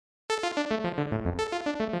Welcome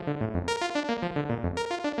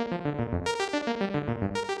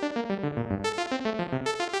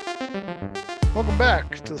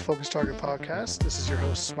back to the Focus Target Podcast. This is your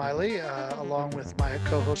host, Smiley, along with my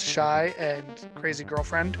co-host, Shy, and crazy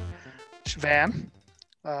girlfriend, Van.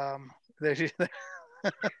 There she,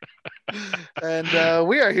 and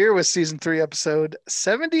we are here with season 3, episode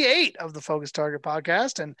 78 of the Focus Target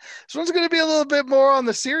Podcast. And this one's going to be a little bit more on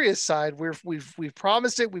the serious side. We've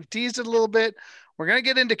promised it. We've teased it a little bit. We're going to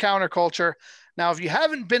get into counterculture. Now, if you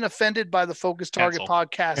haven't been offended by the Focus Target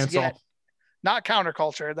Podcast yet, not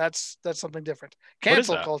counterculture. That's something different.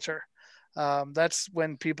 Cancel culture. That's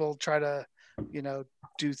when people try to,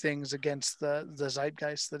 do things against the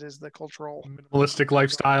zeitgeist that is the cultural minimalistic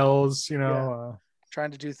lifestyles.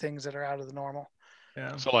 Trying to do things that are out of the normal.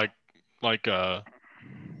 Yeah. So like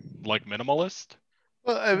minimalist.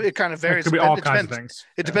 Well, it kind of varies. It could be all kinds of things.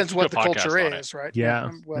 It depends what the culture is, right? Yeah.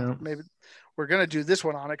 Well, maybe we're going to do this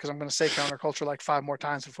one on it because I'm going to say counterculture like 5 more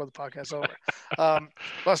times before the podcast's over. What I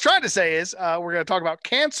was trying to say is we're going to talk about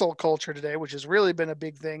cancel culture today, which has really been a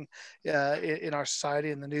big thing in our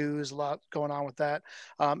society, in the news, a lot going on with that.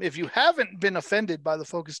 If you haven't been offended by the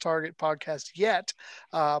Focus Target Podcast yet,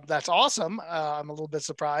 that's awesome. I'm a little bit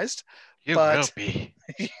surprised. You will be.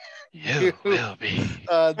 You will be.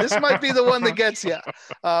 This might be the one that gets you.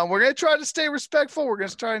 We're going to try to stay respectful. We're going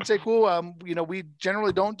to try and stay cool. We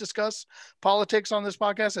generally don't discuss politics on this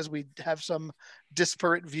podcast as we have some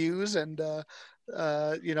disparate views and, so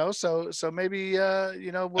maybe,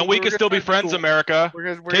 and we can still be friends, cool. America.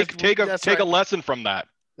 Take a lesson from that.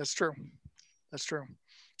 That's true.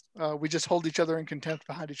 We just hold each other in contempt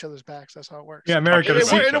behind each other's backs. That's how it works. Yeah, America.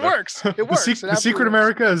 It works. It works. The secret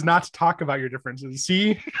America is not to talk about your differences.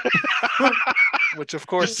 See? Which, of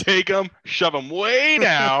course... Just take them, shove them way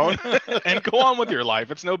down, and go on with your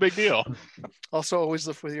life. It's no big deal. Also, always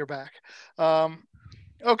lift with your back.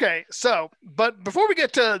 Okay, but before we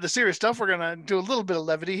get to the serious stuff, we're going to do a little bit of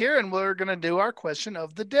levity here, and we're going to do our question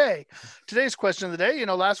of the day. Today's question of the day,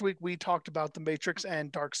 last week we talked about The Matrix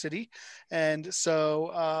and Dark City, and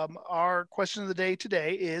so our question of the day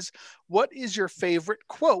today is, what is your favorite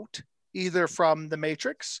quote, either from The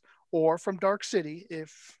Matrix or from Dark City,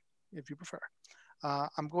 if you prefer?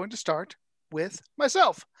 I'm going to start with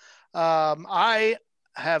myself. I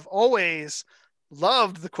have always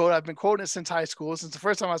loved the quote. I've been quoting it since high school, since the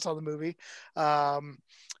first time I saw the movie. I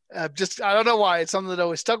don't know why. It's something that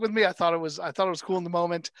always stuck with me. I thought it was cool in the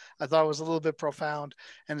moment. I thought it was a little bit profound.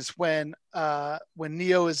 And it's when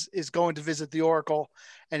Neo is going to visit the Oracle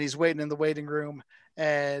and he's waiting in the waiting room.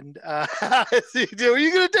 And are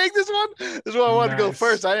you going to take this one? This is why I wanted to go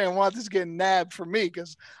first. I didn't want this getting nabbed for me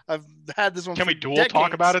because I've had this one. Can we dual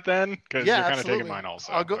talk about it then? Because you're kind of taking mine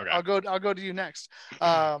also. I'll go to you next.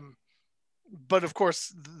 But of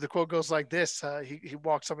course, the quote goes like this: he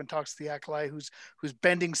walks up and talks to the acolyte who's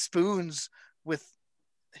bending spoons with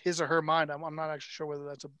his or her mind. I'm not actually sure whether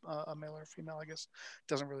that's a male or a female. I guess it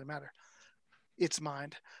doesn't really matter. It's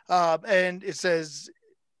mind, and it says,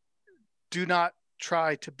 "Do not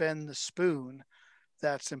try to bend the spoon.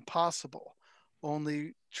 That's impossible.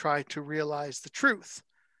 Only try to realize the truth."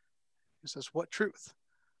 He says, "What truth?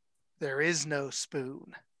 There is no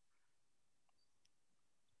spoon."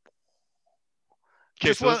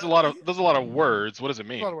 Okay, so there's a lot of words. What does it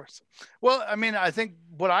mean? A lot of words. Well, I mean, I think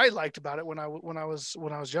what I liked about it when I was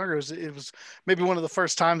younger is it was maybe one of the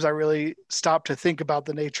first times I really stopped to think about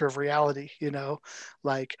the nature of reality.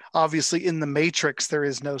 Like obviously in the Matrix there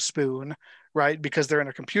is no spoon, right? Because they're in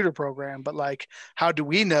a computer program. But like, how do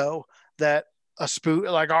we know that a spoon,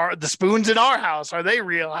 like the spoons in our house, are they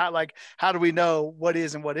real? How do we know what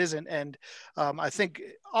is and what isn't? And I think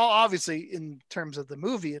obviously in terms of the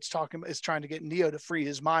movie, it's trying to get Neo to free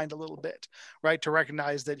his mind a little bit, right? To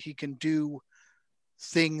recognize that he can do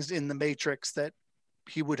things in the Matrix that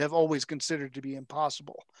he would have always considered to be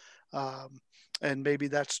impossible. And maybe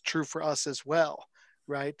that's true for us as well.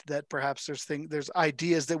 Right, that perhaps there's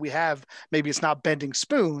ideas that we have. Maybe it's not bending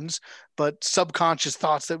spoons, but subconscious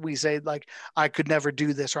thoughts that we say, like, I could never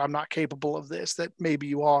do this, or I'm not capable of this. That maybe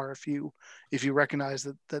you are if you recognize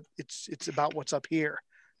that it's about what's up here,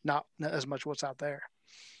 not as much what's out there.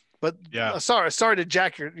 But yeah, sorry to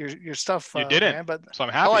jack your stuff. You didn't, man, but so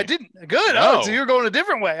I'm happy. Oh, I didn't. Good. No. Oh, so you're going a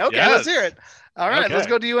different way. Okay, yes. Let's hear it. All right, okay. Let's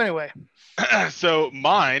go to you anyway. So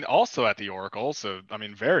mine also at the Oracle. So I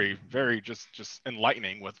mean, very, very just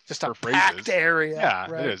enlightening with just her a phrases. packed area.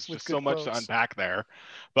 Yeah, right? it is With just so much quotes. to unpack there.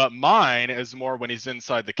 But mine is more when he's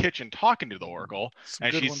inside the kitchen talking to the Oracle,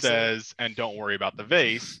 and she says, "And don't worry about the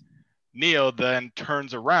vase." Neo then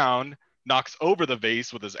turns around knocks over the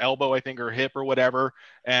vase with his elbow, I think, or hip or whatever.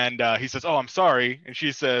 And he says, "Oh, I'm sorry." And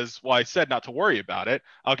she says, "Well, I said not to worry about it.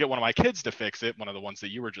 I'll get one of my kids to fix it." One of the ones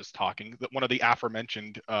that you were just talking, one of the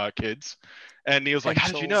aforementioned kids. And Neil's like,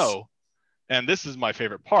 "How did you know?" And this is my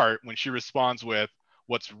favorite part when she responds with,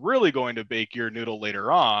 "What's really going to bake your noodle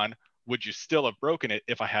later on? Would you still have broken it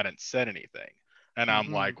if I hadn't said anything?" And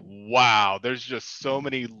I'm like, wow, there's just so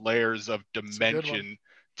many layers of dimension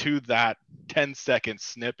to that 10-second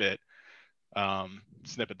snippet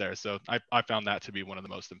there. So I found that to be one of the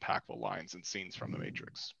most impactful lines and scenes from The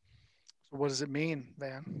Matrix. What does it mean,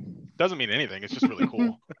 Van? Doesn't mean anything. It's just really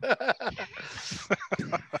cool.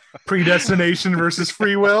 Predestination versus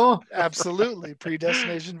free will. Absolutely.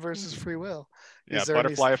 Predestination versus free will. Yeah,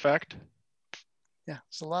 butterfly effect. Yeah,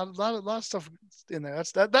 it's a lot of stuff in there.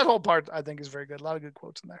 That whole part I think is very good. A lot of good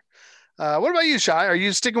quotes in there. What about you, Shai? Are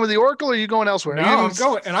you sticking with the Oracle or are you going elsewhere? No,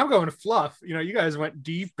 I'm going fluff. You know, you guys went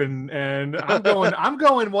deep and I'm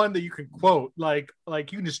going one that you can quote, like you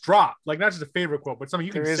can just drop, like not just a favorite quote, but something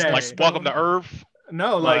you can say. Like "Welcome to Earth."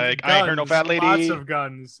 No, like "I ain't heard no fat lady." Lots of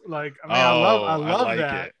guns. Like, I mean, I love like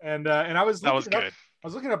that. It. And I was good. I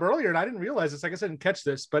was looking up earlier and I didn't realize this. I guess I didn't catch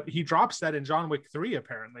this, but he drops that in John Wick 3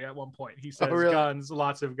 apparently at one point. He says guns,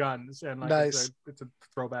 lots of guns, and like nice. It's a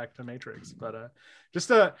throwback to Matrix. But just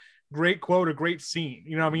a great quote, a great scene.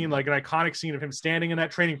 You know what I mean? Like an iconic scene of him standing in that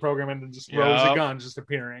training program and then just rows of guns just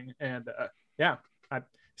appearing. And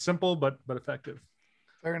simple but effective.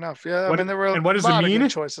 Fair enough. Yeah, I mean there were and what does it mean?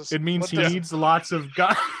 Choices. It means he needs lots of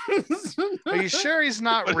guns. Are you sure he's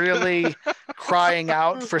not really crying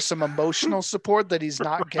out for some emotional support that he's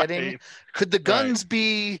not getting? Could the guns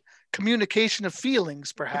be communication of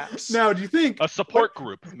feelings, perhaps? Now, do you think a support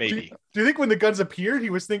group, maybe? Do you think when the guns appeared,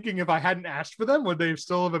 he was thinking if I hadn't asked for them, would they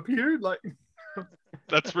still have appeared? Like,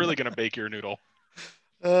 that's really gonna bake your noodle.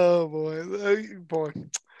 Oh boy.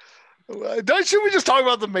 Should we just talk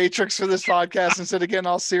about the Matrix for this podcast instead of getting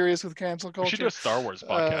all serious with cancel culture? We should do a Star Wars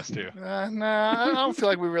podcast too. Nah, I don't feel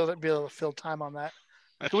like we really be able to fill time on that.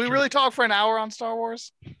 Can we really talk for an hour on Star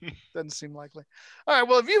Wars? Doesn't seem likely. All right.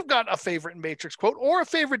 Well, if you've got a favorite Matrix quote or a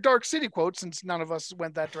favorite Dark City quote, since none of us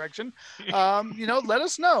went that direction, let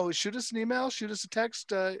us know. Shoot us an email, shoot us a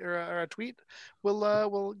text or a tweet.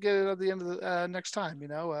 We'll get it at the end of the next time.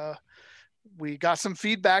 We got some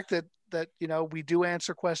feedback that we do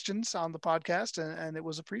answer questions on the podcast, and it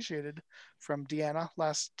was appreciated from Deanna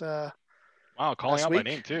last wow, calling out my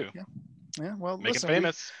name too. Yeah, well, make it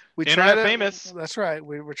famous. We try to famous. That's right.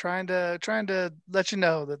 We're trying to let you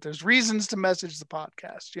know that there's reasons to message the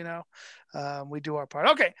podcast. We do our part.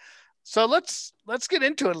 Okay, so let's get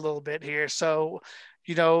into it a little bit here. So,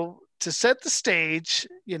 to set the stage,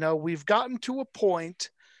 we've gotten to a point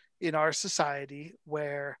in our society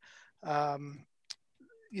where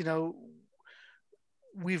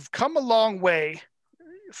we've come a long way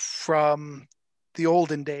from the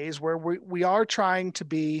olden days where we are trying to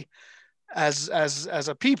be as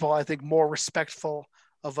a people, I think, more respectful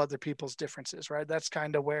of other people's differences, right? That's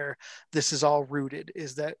kind of where this is all rooted,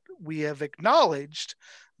 is that we have acknowledged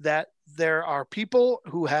that there are people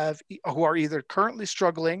who are either currently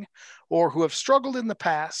struggling or who have struggled in the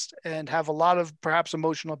past and have a lot of perhaps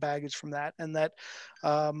emotional baggage from that. And that,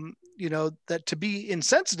 that to be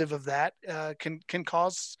insensitive of that can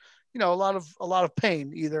cause, a lot of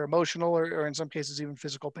pain, either emotional or in some cases, even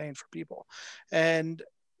physical pain for people. And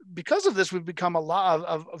because of this, we've become a lot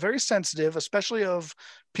of very sensitive, especially of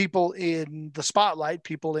people in the spotlight,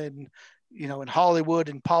 people in Hollywood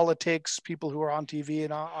and politics, people who are on TV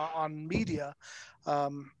and on media,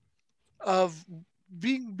 of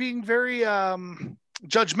being very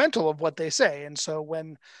judgmental of what they say. And so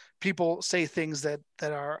when people say things that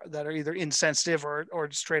are either insensitive or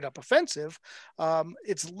straight up offensive,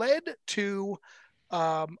 it's led to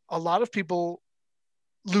a lot of people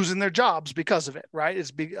losing their jobs because of it,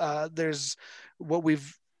 right? There's what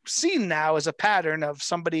we've seen now is a pattern of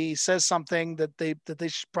somebody says something that they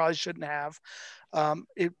probably shouldn't have.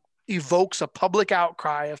 It evokes a public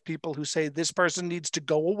outcry of people who say this person needs to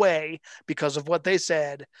go away because of what they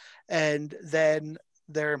said, and then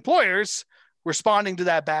their employers responding to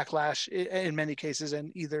that backlash in many cases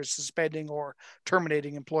and either suspending or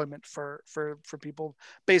terminating employment for people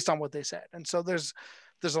based on what they said. And so there's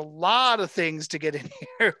a lot of things to get in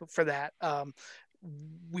here for that.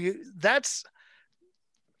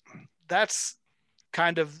 That's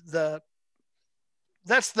kind of the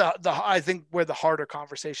I think where the harder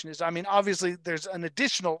conversation is. I mean, obviously there's an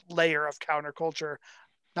additional layer of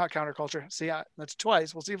not counterculture. See, that's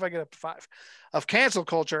twice. We'll see if I get up to 5 of cancel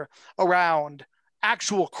culture around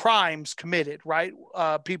actual crimes committed, right?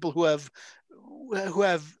 People who have who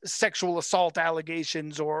have sexual assault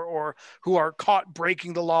allegations or who are caught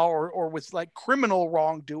breaking the law or with like criminal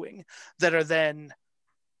wrongdoing that are then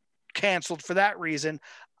canceled for that reason.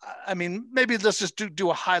 I mean, maybe let's just do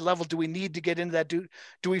a high level. Do we need to get into that? Do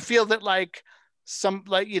we feel that like some,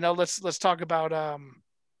 like, you know, let's talk about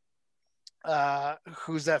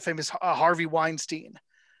who's that famous Harvey Weinstein,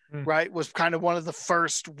 right? Was kind of one of the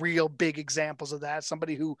first real big examples of that.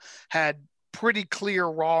 Somebody who had pretty clear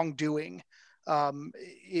wrongdoing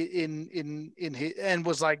in his, and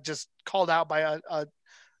was like just called out by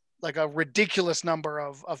a ridiculous number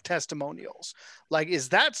of testimonials. Like, is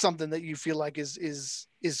that something that you feel like is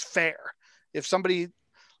fair? If somebody,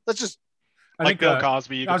 let's just, I think Bill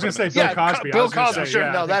Cosby. I was going to say Bill Cosby. Bill Cosby. Sure.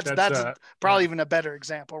 Yeah, no, that's probably even a better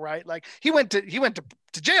example, right? Like he went to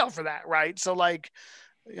jail for that, right? So like,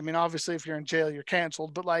 I mean, obviously, if you're in jail, you're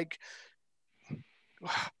canceled. But like,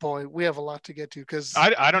 boy, we have a lot to get to because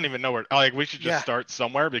I don't even know where. Like, we should just start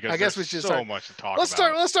somewhere because I guess we should so much to talk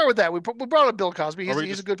about. Let's start with that. We brought up Bill Cosby.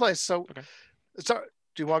 He's a good place. So, okay. Do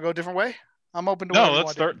you want to go a different way? I'm open to. No,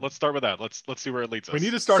 let's start. Let's start with that. Let's see where it leads us. We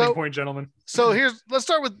need a starting point, gentlemen. So let's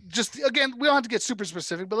start with just, again, we don't have to get super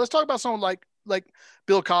specific, but let's talk about someone like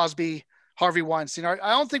Bill Cosby, Harvey Weinstein. I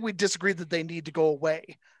don't think we disagree that they need to go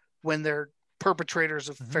away when they're perpetrators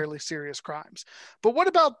of fairly serious crimes. But what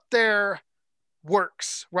about their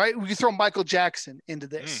works, right? We can throw Michael Jackson into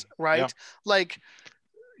this, right? Yeah. Like,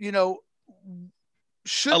 you know,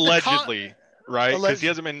 should allegedly. Right, because he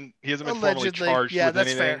hasn't been formally charged with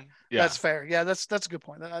anything. Fair. Yeah, that's fair. Yeah, that's a good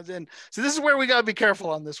point. And so this is where we gotta be careful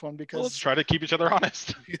on this one because let's try to keep each other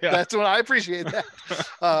honest. Yeah. That's what I appreciate that.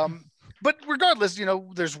 But regardless, you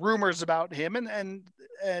know, there's rumors about him, and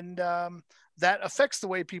that affects the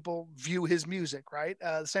way people view his music, right?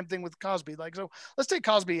 The same thing with Cosby. Like, so let's take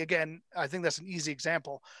Cosby again. I think that's an easy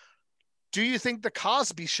example. Do you think the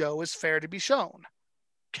Cosby Show is fair to be shown?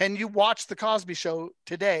 Can you watch the Cosby Show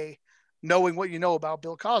today, knowing what you know about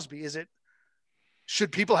Bill Cosby?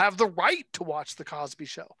 Should people have the right to watch the Cosby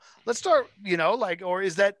Show? Let's start, you know, like, or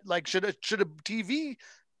is that like, should a TV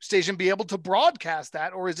station be able to broadcast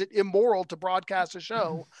that? Or is it immoral to broadcast a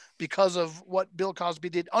show because of what Bill Cosby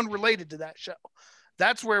did unrelated to that show?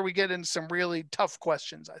 That's where we get into some really tough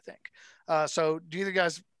questions, I think. So do you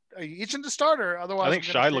guys, are you itching to start, or otherwise? I think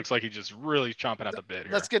Shai looks like he's just really chomping at the bit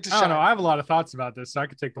here. Let's get to Shai. I don't know. I have a lot of thoughts about this, so I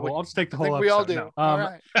could take the whole. I'll just take the whole. We all do. No. All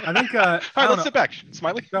right. I think. All right, let's sit back,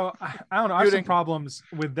 Smiley. So I don't know. I have some problems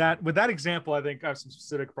with that. With that example, I think I have some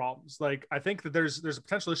specific problems. Like, I think that there's a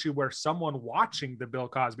potential issue where someone watching the Bill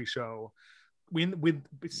Cosby Show, with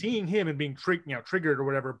seeing him and being triggered or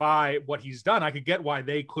whatever by what he's done, I could get why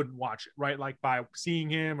they couldn't watch it, right? Like by seeing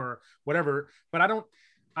him or whatever. But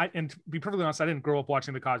and to be perfectly honest, I didn't grow up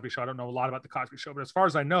watching the Cosby Show. I don't know a lot about the Cosby Show, but as far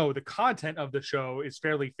as I know, the content of the show is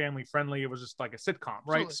fairly family friendly. It was just like a sitcom,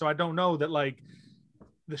 right? Absolutely. So I don't know that like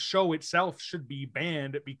the show itself should be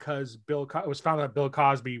banned because it was found that Bill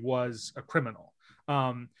Cosby was a criminal.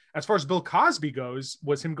 As far as Bill Cosby goes,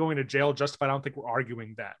 was him going to jail justified? I don't think we're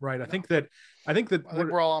arguing that, right? No. I think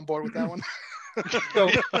we're all on board with that one. So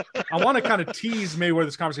I want to kind of tease maybe where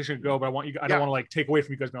this conversation could go, but I don't want to like take away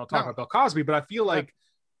from you guys being able to talk about Bill Cosby, but I feel like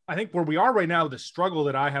I think where we are right now, the struggle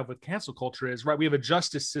that I have with cancel culture is, right, we have a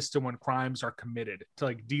justice system when crimes are committed to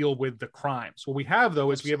like deal with the crimes. What we have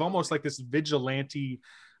though is we have almost like this vigilante,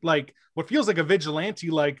 like what feels like a vigilante,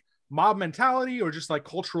 like mob mentality or just like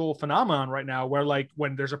cultural phenomenon right now, where like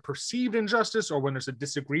when there's a perceived injustice or when there's a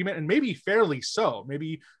disagreement, and maybe fairly so,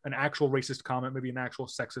 maybe an actual racist comment, maybe an actual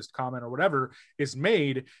sexist comment or whatever is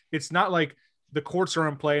made, it's not like the courts are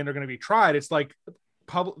in play and they're going to be tried. It's like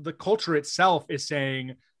the culture itself is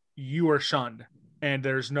saying, you are shunned, and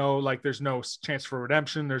there's no chance for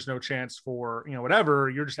redemption. There's no chance for, you know, whatever,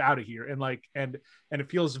 you're just out of here. And like, and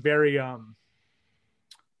it feels very,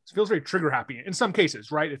 trigger happy in some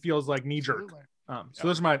cases, right? It feels like knee jerk.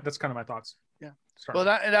 So that's kind of my thoughts. Yeah. Well,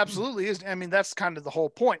 it absolutely is. I mean, that's kind of the whole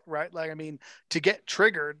point, right? Like, I mean, to get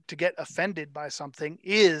triggered, to get offended by something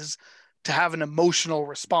is to have an emotional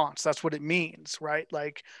response. That's what it means, right?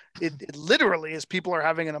 Like it literally is, people are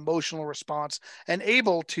having an emotional response and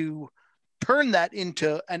able to turn that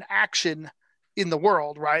into an action in the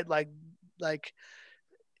world, right? Like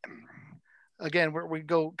again, we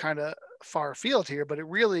go kind of far afield here, but it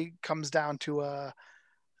really comes down to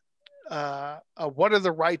what are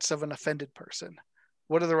the rights of an offended person?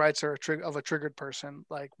 What are the rights of a triggered person?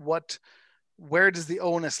 Like where does the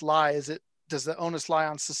onus lie? Does the onus lie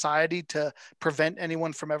on society to prevent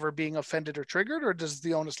anyone from ever being offended or triggered, or does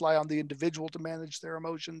the onus lie on the individual to manage their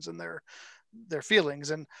emotions and their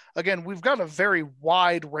feelings? And again, we've got a very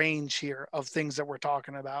wide range here of things that we're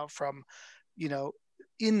talking about, from, you know,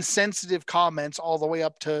 insensitive comments all the way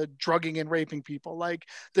up to drugging and raping people. Like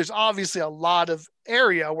there's obviously a lot of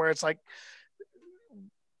area where it's like,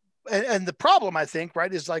 and the problem I think,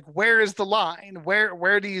 right, is like, where is the line?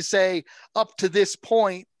 Where do you say up to this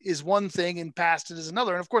point is one thing and past it is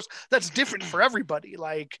another? And of course that's different for everybody.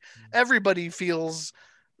 Like everybody feels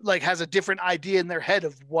like has a different idea in their head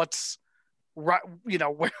of what's right, you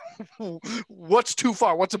know, where, what's too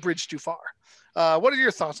far, what's a bridge too far. What are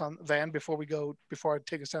your thoughts on Van before I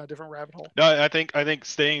take us down a different rabbit hole? No, I think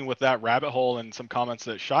staying with that rabbit hole and some comments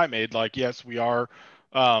that Shai made, like, yes, we are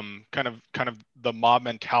kind of the mob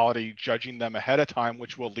mentality, judging them ahead of time,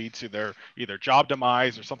 which will lead to their either job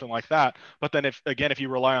demise or something like that. But then if you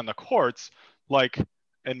rely on the courts, like,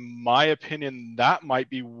 in my opinion, that might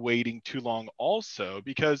be waiting too long also,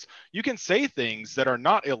 because you can say things that are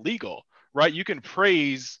not illegal, right? You can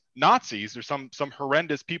praise Nazis or some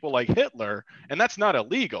horrendous people like Hitler, and that's not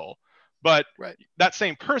illegal. But right. that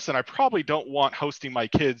same person, I probably don't want hosting my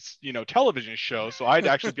kids, television show. So I'd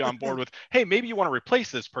actually be on board with, hey, maybe you want to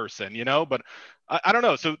replace this person, but I don't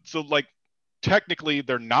know. So like, technically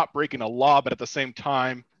they're not breaking a law, but at the same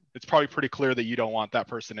time, it's probably pretty clear that you don't want that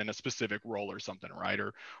person in a specific role or something, right?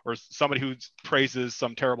 Or somebody who praises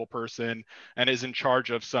some terrible person and is in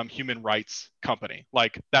charge of some human rights company.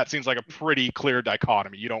 Like, that seems like a pretty clear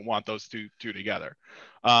dichotomy. You don't want those two together.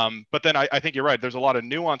 But then I think you're right. There's a lot of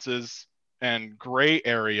nuances and gray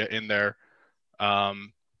area in there. Yeah,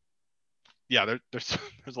 there's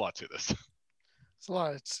a lot to this. It's a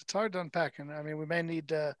lot. It's hard to unpack, and I mean, we may need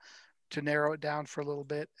to narrow it down for a little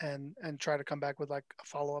bit and try to come back with like a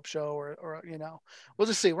follow-up show or we'll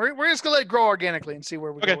just see. We're just gonna let it grow organically and see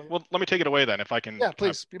where we go. Okay, well, let me take it away then, if I can. Yeah,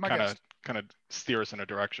 please be my guest. Kind of steer us in a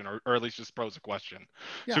direction, or at least just pose a question.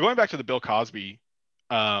 Yeah. So going back to the Bill Cosby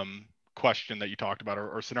question that you talked about,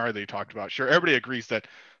 or scenario that you talked about, sure, everybody agrees that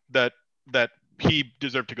he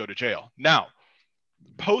deserved to go to jail. Now,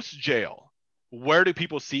 post jail, where do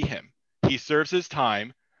people see him? He serves his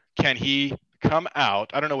time. Can he come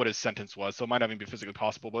out? I don't know what his sentence was, so it might not even be physically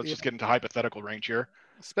possible, but let's just get into hypothetical range here.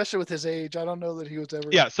 Especially with his age, I don't know that he was ever.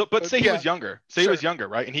 Yeah. So, but say he was younger. Say he was younger,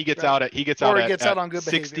 right? And he gets out at on good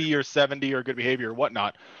 60 behavior. or 70 or good behavior or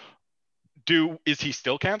whatnot. Is he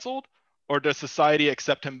still canceled, or does society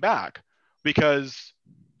accept him back? Because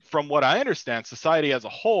from what I understand, society as a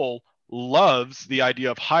whole loves the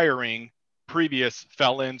idea of hiring previous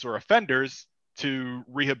felons or offenders to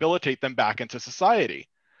rehabilitate them back into society.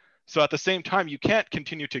 So at the same time, you can't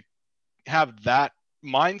continue to have that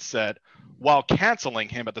mindset while canceling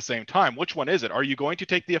him at the same time. Which one is it? Are you going to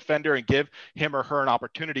take the offender and give him or her an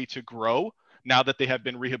opportunity to grow now that they have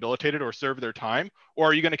been rehabilitated or served their time? Or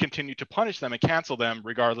are you going to continue to punish them and cancel them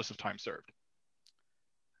regardless of time served?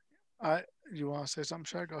 You want to say something,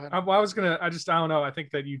 Shai? Go ahead. I don't know. I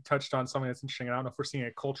think that you touched on something that's interesting. I don't know if we're seeing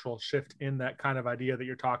a cultural shift in that kind of idea that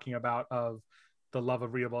you're talking about, of the love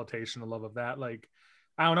of rehabilitation, the love of that. Like,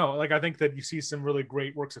 I don't know. Like, I think that you see some really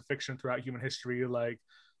great works of fiction throughout human history, like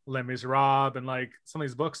Les Miserables, and like some of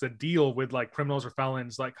these books that deal with like criminals or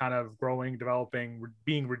felons, like kind of growing, developing,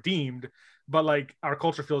 being redeemed. But like, our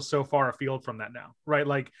culture feels so far afield from that now, right?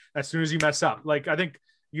 Like, as soon as you mess up, like, I think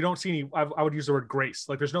you don't see any, I would use the word grace.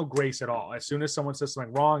 Like, there's no grace at all. As soon as someone says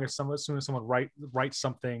something wrong, as soon as someone writes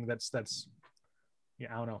something that's,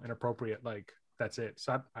 I don't know, inappropriate, like, that's it.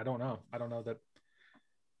 So I don't know. I don't know that.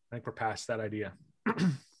 I think we're past that idea.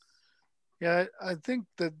 Yeah, I think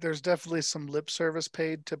that there's definitely some lip service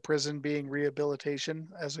paid to prison being rehabilitation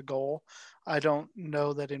as a goal. I don't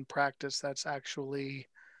know that in practice that's actually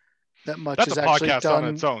that much that's is a actually podcast done.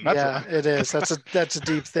 On its own. It is. That's a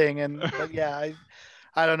deep thing. But yeah,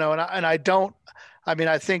 I don't know. And I don't, I mean,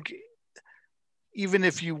 I think even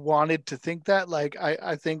if you wanted to think that, like,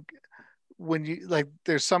 I think when you, like,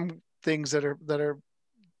 there's some things that are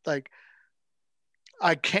like,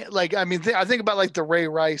 I can't, like, I mean, I think about like the Ray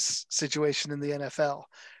Rice situation in the NFL,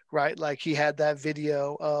 right? Like, he had that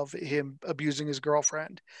video of him abusing his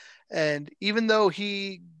girlfriend. And even though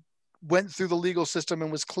he went through the legal system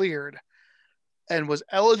and was cleared and was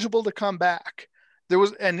eligible to come back,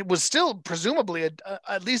 it was still presumably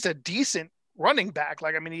at least a decent running back.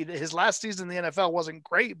 Like, I mean, his last season in the NFL wasn't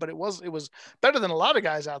great, but it was better than a lot of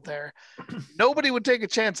guys out there. Nobody would take a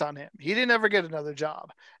chance on him. He didn't ever get another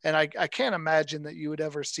job. And I can't imagine that you would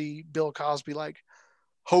ever see Bill Cosby like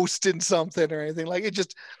hosting something or anything. Like,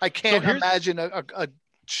 I can't imagine a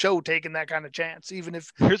show taking that kind of chance, even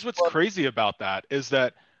if. Here's what's crazy about that is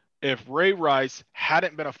that if Ray Rice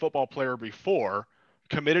hadn't been a football player before,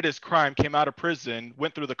 committed his crime, came out of prison,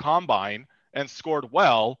 went through the combine and scored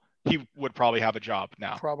well, he would probably have a job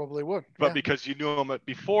now. Probably would. But because you knew him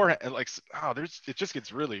before, and like, it just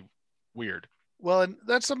gets really weird. Well, and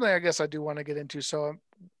that's something I guess I do want to get into. So,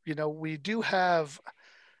 we do have.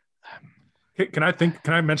 Can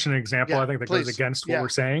I mention an example? Yeah, I think that goes please. against what Yeah, we're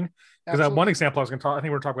saying. Because one absolutely. example I was going to talk, I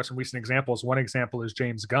think we're talking about some recent examples. One example is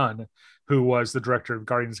James Gunn, who was the director of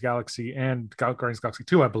Guardians of the Galaxy and Guardians of the Galaxy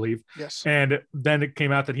 2, I believe. Yes. And then it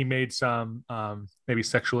came out that he made some maybe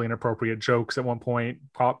sexually inappropriate jokes at one point,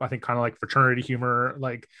 I think kind of like fraternity humor,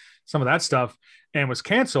 like some of that stuff, and was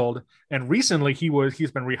canceled. And recently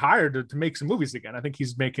he's been rehired to make some movies again. I think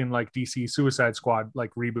he's making like DC Suicide Squad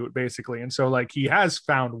like reboot basically. And so like he has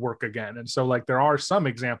found work again. And so like there are some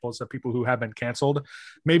examples of people who have been canceled,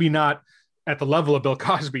 maybe not at the level of Bill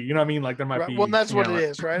Cosby. You know what I mean? Like there might Right. be, Well, that's what it know,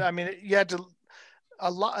 is, right? I mean, you had to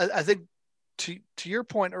a lot. I think to your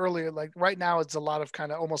point earlier, like right now, it's a lot of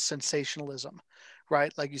kind of almost sensationalism,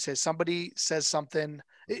 right? Like you say, somebody says something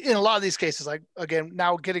in a lot of these cases. Like again,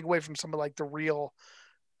 now getting away from some of like the real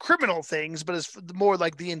criminal things, but it's more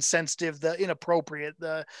like the insensitive, the inappropriate,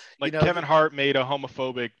 like Kevin Hart made a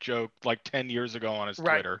homophobic joke like 10 years ago on his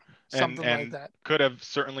right, Twitter, something like and that. could have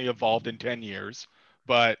certainly evolved in 10 years,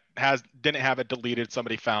 but didn't have it deleted.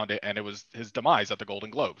 Somebody found it, and it was his demise at the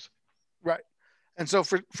Golden Globes. Right. And so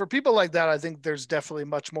for people like that, I think there's definitely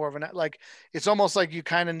much more of an, like, it's almost like you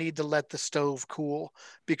kind of need to let the stove cool,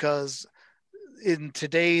 because in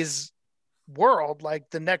today's world, like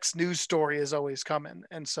the next news story is always coming.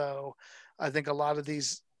 And so I think a lot of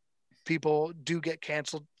these people do get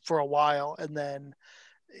canceled for a while. And then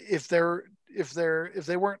if they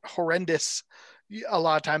weren't horrendous, a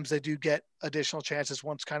lot of times they do get additional chances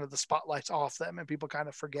once kind of the spotlight's off them and people kind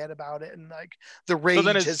of forget about it. And like the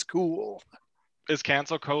rage is cool. Is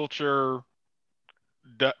cancel culture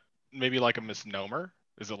maybe like a misnomer?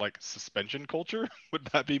 Is it like suspension culture? Would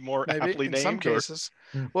that be more maybe aptly in named? some cases?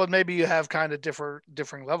 Well, maybe you have kind of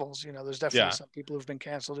differing levels. There's definitely some people who've been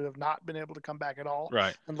canceled who have not been able to come back at all.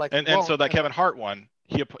 Right. And like, and so that Kevin Hart one,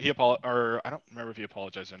 he or I don't remember if he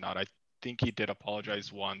apologized or not. I think he did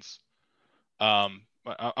apologize once. I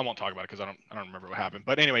won't talk about it because I don't remember what happened.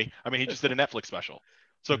 But anyway, I mean, he just did a Netflix special.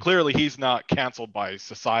 So clearly he's not canceled by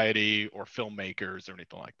society or filmmakers or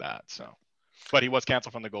anything like that. So, but he was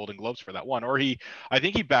canceled from the Golden Globes for that one. Or I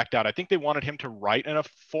think he backed out. I think they wanted him to write in a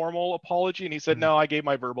formal apology, and he said, "No, I gave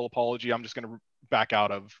my verbal apology. I'm just going to back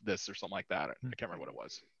out of this," or something like that. I can't remember what it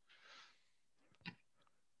was.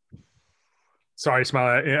 Sorry, Smile.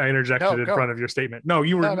 I interjected in front of your statement. No,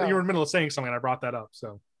 you were in the middle of saying something, and I brought that up.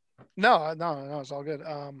 So, no, it's all good.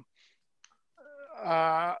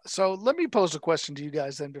 So let me pose a question to you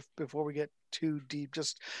guys then before we get too deep,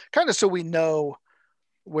 just kind of so we know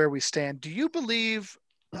where we stand. Do you believe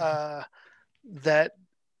that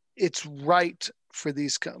it's right for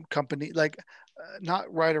these companies, like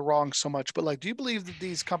not right or wrong so much, but like, do you believe that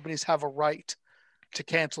these companies have a right to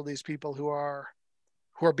cancel these people who are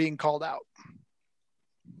being called out?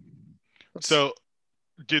 So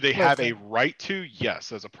do they have a right to?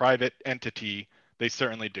 Yes, as a private entity, they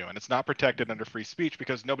certainly do. And it's not protected under free speech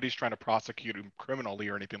because nobody's trying to prosecute them criminally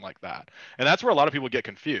or anything like that. And that's where a lot of people get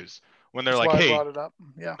confused when they're like, hey, I brought it up.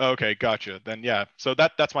 Yeah. Okay, gotcha. Then yeah. So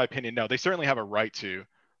that's my opinion. No, they certainly have a right to.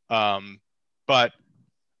 But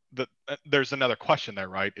there's another question there,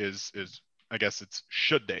 right? Is I guess it's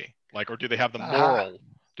should they? Like, or do they have the moral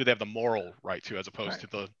do they have the moral right to, as opposed to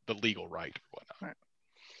the legal right or whatnot? Right.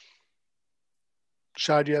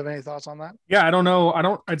 Shad, do you have any thoughts on that? Yeah, I don't know.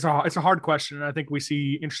 It's a hard question. I think we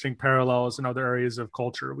see interesting parallels in other areas of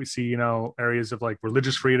culture. We see, areas of like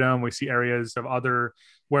religious freedom. We see areas of other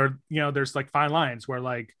where, there's like fine lines where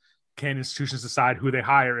like, can institutions decide who they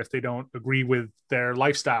hire if they don't agree with their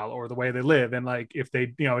lifestyle or the way they live? And like, if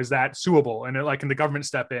they, is that suable? And can the government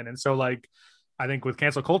step in? And so like, I think with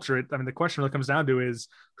cancel culture, the question really comes down to is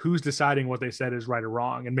who's deciding what they said is right or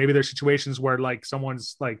wrong. And maybe there's situations where like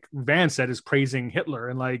someone's like Van said is praising Hitler.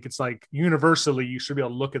 And like, it's like universally, you should be able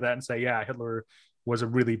to look at that and say, yeah, Hitler was a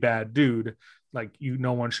really bad dude. Like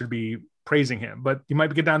no one should be praising him, but you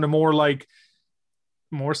might get down to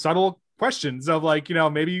more subtle questions of like,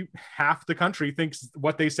 maybe half the country thinks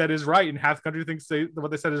what they said is right and half the country thinks what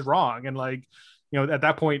they said is wrong. And like, at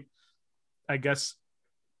that point, I guess,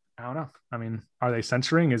 I don't know. I mean, are they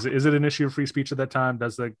censoring? Is it an issue of free speech at that time?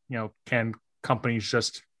 Does can companies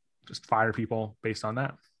just fire people based on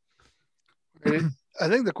that? I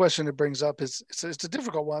think the question it brings up is it's a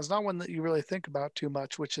difficult one. It's not one that you really think about too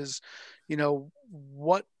much, which is,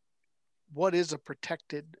 what is a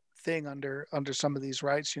protected thing under some of these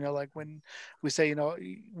rights? Like when we say, I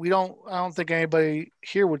don't think anybody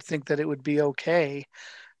here would think that it would be okay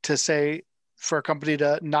to say for a company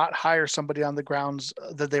to not hire somebody on the grounds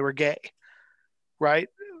that they were gay. Right.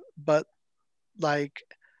 But like,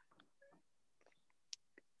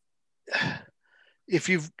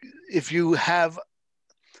 if you have,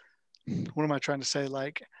 what am I trying to say?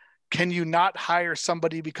 Like, can you not hire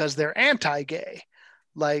somebody because they're anti-gay?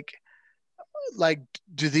 Like,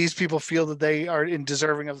 do these people feel that they are in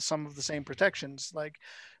deserving of some of the same protections? Like,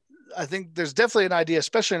 I think there's definitely an idea,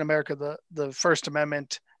 especially in America, the First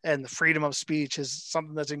Amendment and the freedom of speech is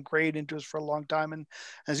something that's ingrained into us for a long time. And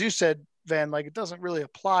as you said, Van, like, it doesn't really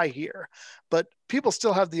apply here, but people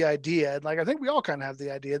still have the idea. And like, I think we all kind of have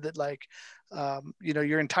the idea that like,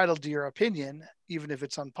 you're entitled to your opinion, even if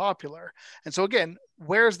it's unpopular. And so again,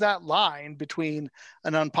 where's that line between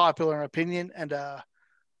an unpopular opinion and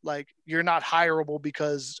like you're not hireable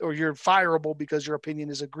because, or you're fireable because your opinion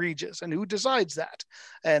is egregious, and who decides that?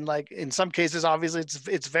 And like in some cases, obviously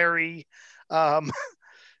it's very, um,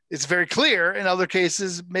 it's very clear. In other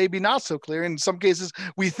cases, maybe not so clear. In some cases,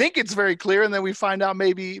 we think it's very clear, and then we find out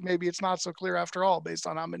maybe it's not so clear after all, based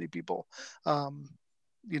on how many people,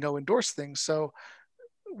 endorse things. So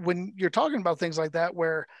when you're talking about things like that,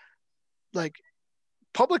 where like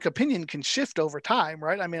public opinion can shift over time,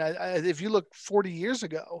 right? I mean, if you look 40 years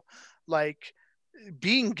ago, like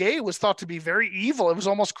being gay was thought to be very evil. It was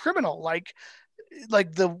almost criminal. Like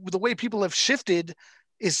the way people have shifted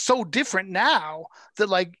is so different now that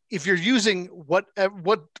like if you're using what's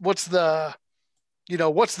the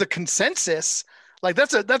what's the consensus, like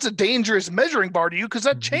that's a dangerous measuring bar to you, because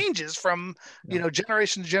that changes from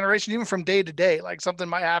generation to generation, even from day to day. Like something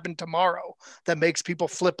might happen tomorrow that makes people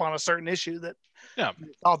flip on a certain issue that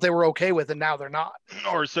thought they were okay with and now they're not.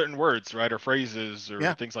 Or certain words, right, or phrases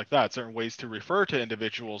or things like that. Certain ways to refer to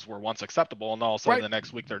individuals were once acceptable, and all of a sudden the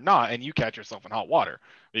next week they're not, and you catch yourself in hot water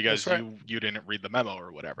because you didn't read the memo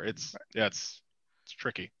or whatever. It's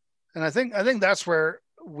tricky. And I think that's where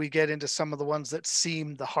we get into some of the ones that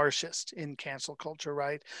seem the harshest in cancel culture,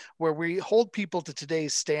 right? Where we hold people to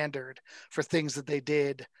today's standard for things that they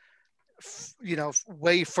did,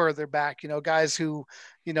 way further back, guys who,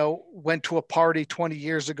 went to a party 20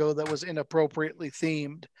 years ago that was inappropriately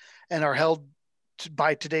themed and are held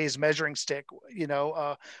by today's measuring stick.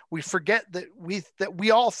 We forget that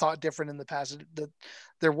we all thought different in the past, that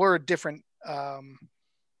there were different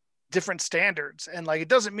standards, and like it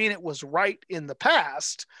doesn't mean it was right in the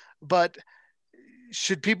past, but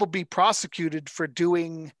should people be prosecuted for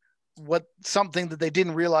doing something that they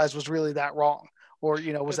didn't realize was really that wrong, or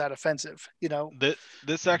was that offensive?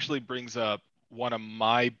 This actually brings up one of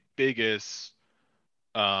my biggest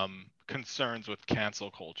concerns with cancel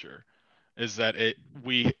culture, is that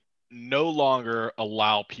we no longer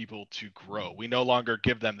allow people to grow. We no longer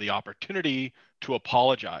give them the opportunity to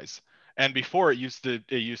apologize. And before it used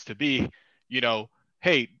to be,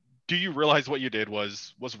 hey, do you realize what you did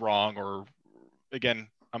was wrong? Or again,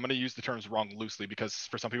 I'm going to use the terms wrong loosely, because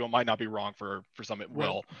for some people it might not be wrong, for some it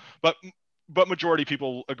will, but majority of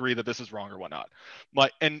people agree that this is wrong or whatnot.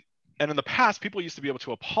 Like, and in the past, people used to be able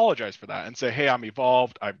to apologize for that and say, hey, I'm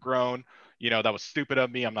evolved, I've grown, that was stupid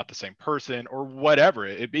of me, I'm not the same person, or whatever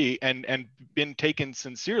it be, and been taken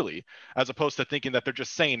sincerely, as opposed to thinking that they're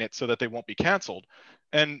just saying it so that they won't be canceled.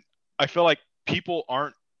 And I feel like people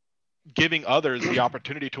aren't giving others the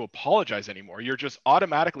opportunity to apologize anymore. You're just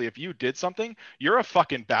automatically, if you did something, you're a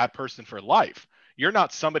fucking bad person for life. You're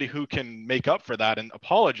not somebody who can make up for that and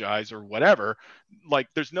apologize or whatever. Like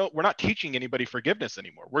we're not teaching anybody forgiveness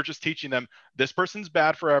anymore. We're just teaching them, this person's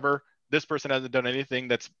bad forever. This person hasn't done anything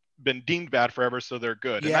that's been deemed bad forever, so they're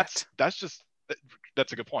good. And that's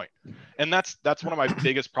a good point. And that's one of my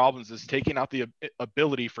biggest problems, is taking out the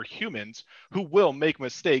ability for humans who will make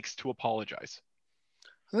mistakes to apologize.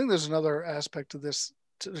 I think there's another aspect of this,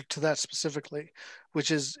 to that specifically,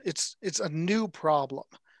 which is it's a new problem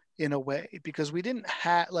in a way, because we didn't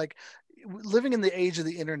have, like, living in the age of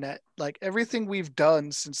the internet, like everything we've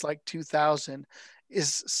done since like 2000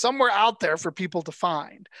 is somewhere out there for people to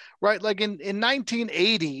find, right? Like in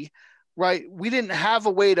 1980, right, we didn't have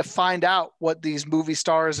a way to find out what these movie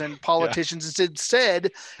stars and politicians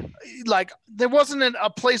said. Like there wasn't a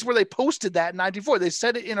place where they posted that in 94. They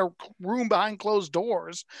said it in a room behind closed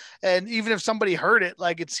doors, and even if somebody heard it,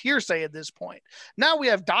 like it's hearsay at this point. Now we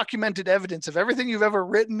have documented evidence of everything you've ever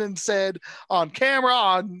written and said on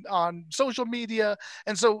camera, on social media,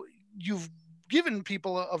 and so you've given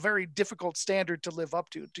people a very difficult standard to live up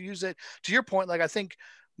to use it. To your point, like I think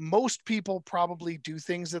most people probably do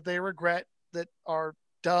things that they regret, that are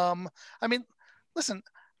dumb. I mean, listen,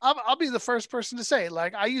 I'll be the first person to say,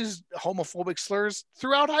 like, I used homophobic slurs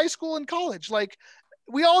throughout high school and college. Like,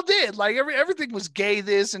 we all did. Like everything was gay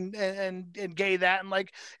this and gay that, and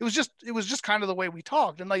like it was just kind of the way we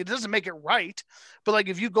talked. And like it doesn't make it right, but like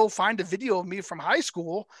if you go find a video of me from high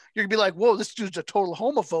school, you're gonna be like, whoa, this dude's a total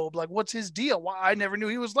homophobe. Like, what's his deal? Why, I never knew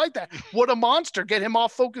he was like that. What a monster! Get him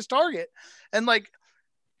off Focus Target. And like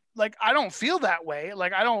I don't feel that way.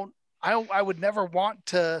 Like I would never want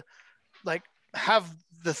to like have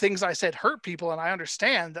the things I said hurt people. And I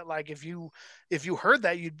understand that like if you heard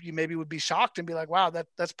that, you maybe would be shocked and be like, wow,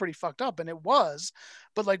 that's pretty fucked up. And it was.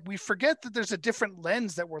 But like we forget that there's a different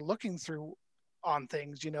lens that we're looking through on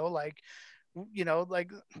things, like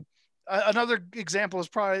another example is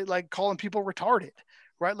probably like calling people retarded,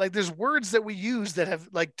 right? Like there's words that we use that have,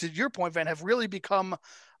 like, to your point, Van, have really become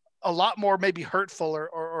a lot more maybe hurtful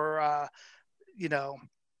or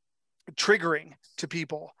triggering to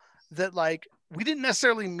people, that like we didn't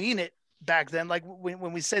necessarily mean it back then. Like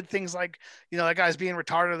when we said things like, that guy's being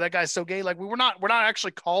retarded, that guy's so gay, like we're not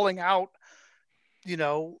actually calling out,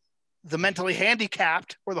 the mentally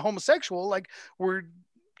handicapped or the homosexual. Like we're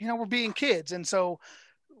being kids. And so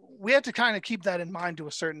we have to kind of keep that in mind to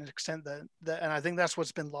a certain extent, that and I think that's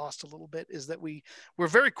what's been lost a little bit, is that we're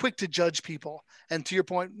very quick to judge people. And to your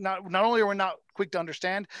point, not only are we not quick to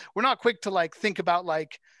understand, we're not quick to like think about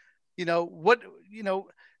like, there's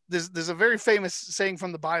a very famous saying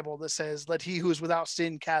from the Bible that says, let he who is without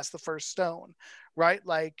sin cast the first stone, right?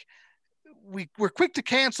 Like we're quick to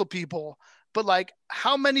cancel people, but like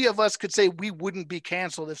how many of us could say we wouldn't be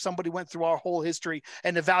canceled if somebody went through our whole history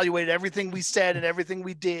and evaluated everything we said and everything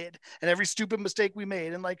we did and every stupid mistake we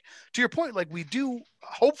made? And like, to your point, like we do,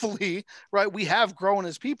 hopefully, right, we have grown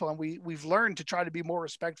as people, and we've learned to try to be more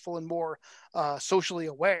respectful and more socially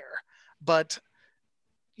aware. But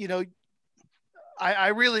I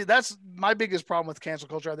really, that's my biggest problem with cancel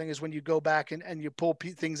culture, I think, is when you go back and you pull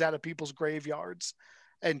things out of people's graveyards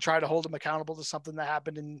and try to hold them accountable to something that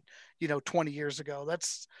happened in, 20 years ago.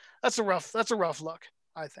 That's a rough look,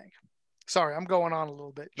 I think. Sorry, I'm going on a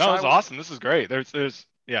little bit. No, it's awesome. This is great. There's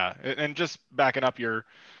yeah. And just backing up your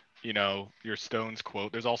Stones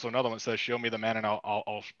quote, there's also another one that says, show me the man and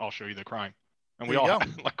I'll show you the crime. And we all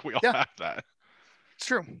have that. It's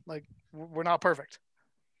true. Like we're not perfect.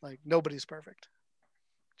 Like nobody's perfect.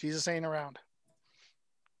 Jesus ain't around.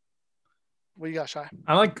 What do you got, Shy?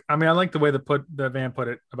 I like the way the Van put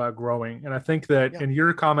it about growing. And I think that in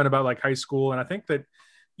your comment about like high school, and I think that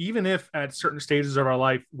even if at certain stages of our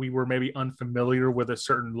life, we were maybe unfamiliar with a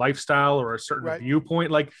certain lifestyle or a certain viewpoint,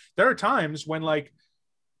 like there are times when like,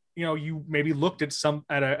 you maybe looked at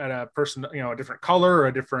a person, a different color or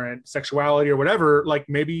a different sexuality or whatever, like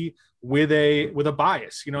maybe with a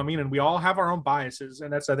bias, you know what I mean? And we all have our own biases.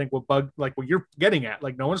 And that's, I think, what you're getting at.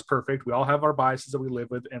 Like no one's perfect. We all have our biases that we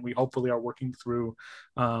live with, and we hopefully are working through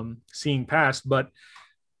seeing past. But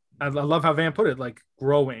I love how Van put it, like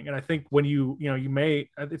growing. And I think when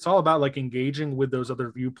it's all about like engaging with those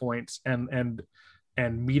other viewpoints and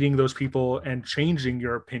meeting those people and changing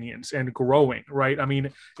your opinions and growing, right? I mean,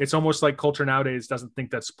 it's almost like culture nowadays doesn't think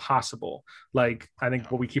that's possible. Like, I think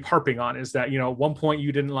what we keep harping on is that, at one point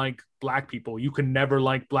you didn't like black people. You can never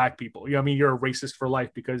like black people. I mean, you're a racist for life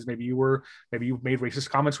because maybe you made racist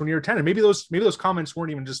comments when you were 10. And maybe those comments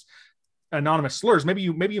weren't even just anonymous slurs. Maybe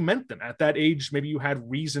you meant them at that age. Maybe you had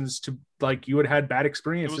reasons to, like, you had bad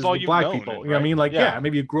experiences with black people. You know what I mean? Like,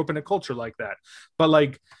 maybe you grew up in a culture like that. But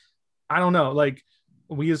like, I don't know, like,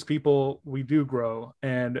 we as people, we do grow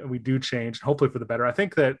and we do change, hopefully for the better. I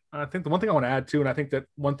think the one thing I want to add too, and I think that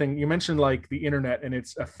one thing you mentioned, like the internet and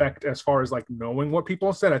its effect as far as like knowing what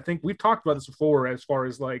people said. I think we've talked about this before as far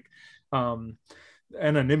as like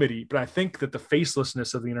anonymity, but I think that the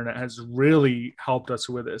facelessness of the internet has really helped us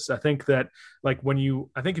with this. I think that like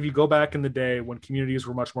if you go back in the day when communities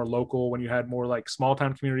were much more local, when you had more like small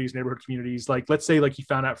town communities, neighborhood communities, like let's say like you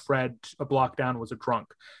found out Fred a block down was a drunk,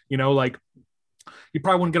 like you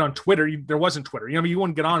probably wouldn't get on Twitter. There wasn't Twitter. You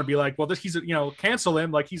wouldn't get on and be like, well, he's cancel him.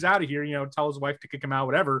 Like he's out of here, tell his wife to kick him out,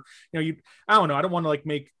 whatever. I don't know. I don't want to like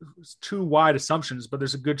make too wide assumptions, but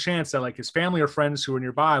there's a good chance that like his family or friends who are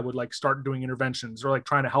nearby would like start doing interventions or like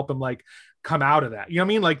trying to help him like come out of that. You know what I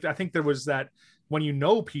mean? Like, I think there was that when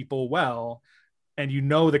people well, and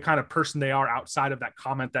the kind of person they are outside of that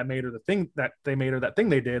comment that made or the thing that they made or that thing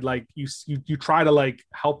they did, like you try to like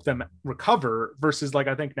help them recover versus like,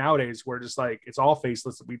 I think nowadays we're just like, it's all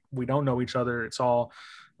faceless. We don't know each other. It's all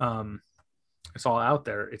out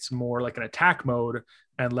there. It's more like an attack mode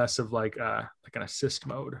and less of like an assist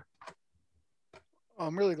mode.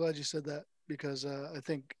 I'm really glad you said that because I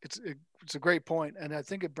think it's a great point. And I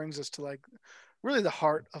think it brings us to like really the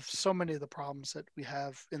heart of so many of the problems that we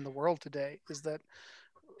have in the world today, is that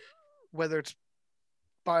whether it's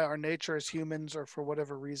by our nature as humans, or for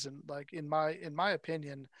whatever reason, like in my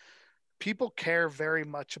opinion, people care very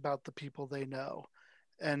much about the people they know,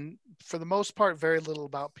 and for the most part, very little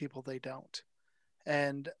about people they don't.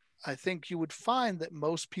 And I think you would find that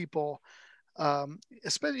most people,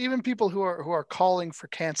 especially even people who are calling for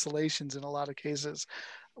cancellations in a lot of cases,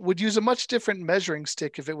 would use a much different measuring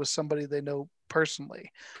stick if it was somebody they know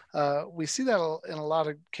personally. We see that in a lot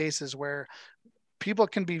of cases where people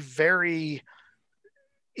can be very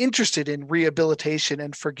interested in rehabilitation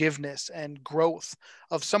and forgiveness and growth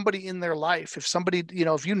of somebody in their life. If somebody,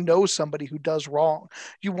 if you know somebody who does wrong,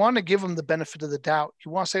 you want to give them the benefit of the doubt.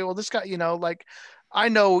 You want to say, well, this guy, like, I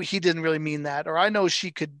know he didn't really mean that, or I know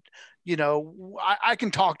she could, I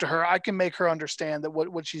can talk to her. I can make her understand that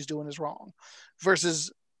what she's doing is wrong.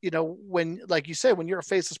 Versus, when, like you say, when you're a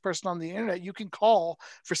faceless person on the internet, you can call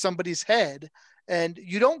for somebody's head and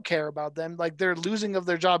you don't care about them. Like, their losing of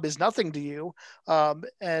their job is nothing to you.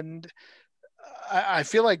 And I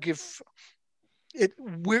feel like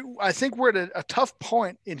I think we're at a tough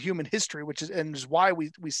point in human history, which is why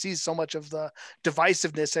we see so much of the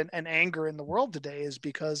divisiveness and anger in the world today, is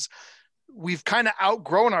because we've kind of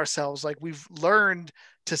outgrown ourselves. Like, we've learned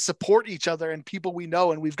to support each other and people we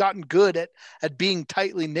know, and we've gotten good at being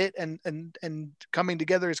tightly knit and coming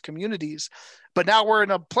together as communities. But now we're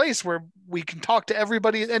in a place where we can talk to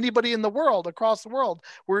anybody in the world, across the world.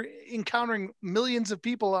 We're encountering millions of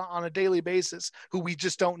people on a daily basis who we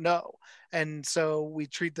just don't know. And so we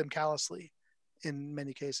treat them callously in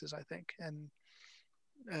many cases, I think.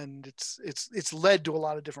 And it's led to a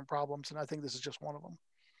lot of different problems. And I think this is just one of them.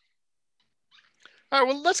 All right,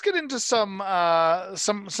 well, let's get into some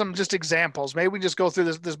just examples. Maybe we just go through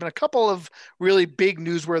this. There's been a couple of really big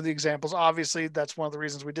newsworthy examples. Obviously, that's one of the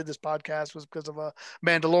reasons we did this podcast, was because of a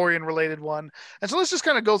Mandalorian related one. And so let's just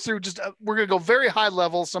kind of go through, we're going to go very high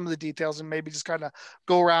level, some of the details, and maybe just kind of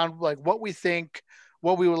go around like what we think,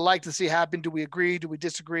 what we would like to see happen. Do we agree? Do we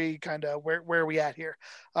disagree? Kind of where are we at here?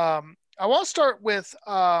 I want to start with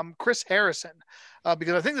Chris Harrison,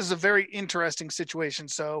 because I think this is a very interesting situation.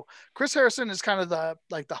 So Chris Harrison is kind of the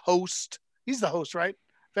host. He's the host, right?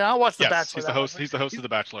 I watch The Bachelor. He's the host. He's the host of The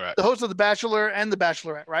Bachelorette. The host of The Bachelor and The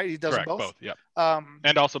Bachelorette, right? He does both. Both, yeah.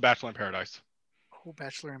 And also Bachelor in Paradise. Oh,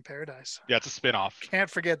 Bachelor in Paradise. Yeah, it's a spinoff. Can't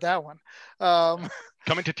forget that one.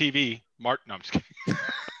 Coming to TV. No, I'm just kidding.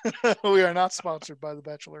 We are not sponsored by The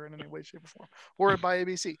Bachelor in any way, shape, or form, or by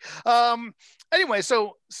ABC. Anyway,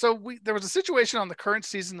 so there was a situation on the current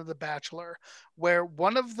season of The Bachelor where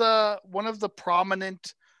one of the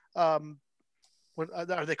prominent, what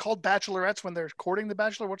are they called, bachelorettes when they're courting the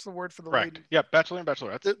bachelor? What's the word for the Correct. lady? Yeah, Bachelor and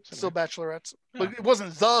Bachelorettes. Still bachelorettes. Yeah. But it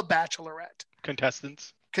wasn't the Bachelorette.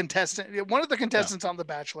 Contestant. One of the contestants on The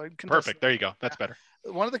Bachelor. Perfect. There you go. That's better.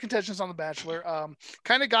 One of the contestants on The Bachelor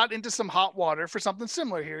kind of got into some hot water for something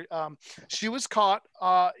similar here. She was caught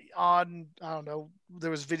on, I don't know,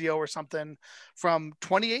 there was video or something from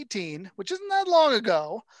 2018, which isn't that long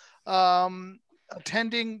ago,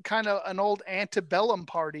 attending kind of an old antebellum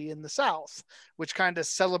party in the South, which kind of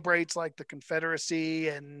celebrates like the Confederacy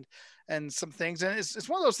and some things. And it's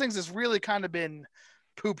one of those things that's really kind of been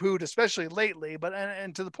poo-pooed, especially lately, but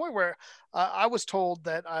and to the point where I was told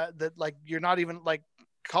that like you're not even, like,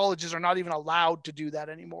 colleges are not even allowed to do that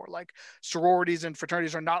anymore. Like, sororities and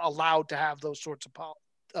fraternities are not allowed to have those sorts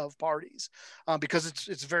of parties because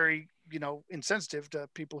it's very, insensitive to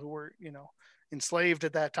people who were, enslaved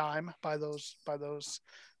at that time by those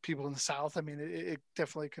people in the South. I mean, it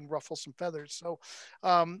definitely can ruffle some feathers.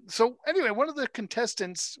 So anyway, one of the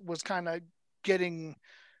contestants was kind of getting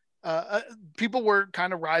people were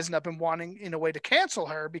kind of rising up and wanting, in a way, to cancel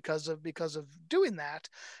her because of doing that.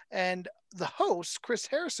 And the host, Chris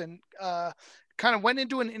Harrison, kind of went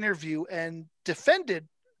into an interview and defended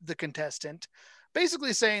the contestant,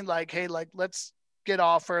 basically saying like, hey, like, let's get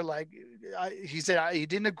off her. Like, he said he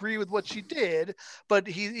didn't agree with what she did, but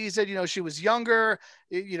he said, she was younger.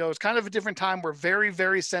 It's kind of a different time. We're very,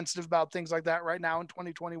 very sensitive about things like that right now in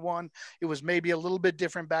 2021. It was maybe a little bit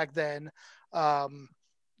different back then.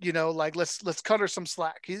 Like, let's cut her some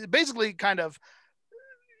slack. He basically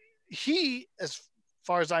as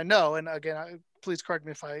far as I know, and again, please correct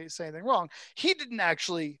me if I say anything wrong, he didn't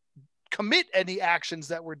actually commit any actions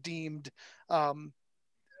that were deemed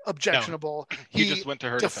objectionable. No, he just went to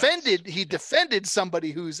her defense. He defended somebody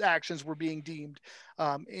whose actions were being deemed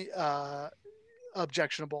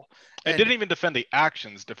objectionable. And didn't even defend the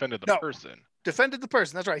actions, defended the person. Defended the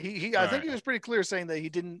person. That's right. He I think he was pretty clear saying that he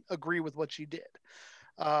didn't agree with what she did.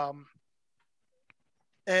 And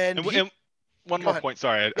one more point.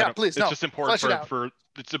 Sorry. Please. It's just important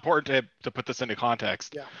it's important to put this into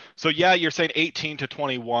context. Yeah. So yeah, you're saying 18 to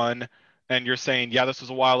 21, and you're saying, yeah, this was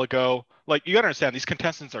a while ago. Like, you gotta understand, these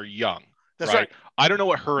contestants are young. That's right. I don't know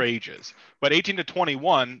what her age is, but 18 to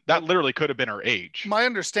 21, that literally could have been her age. My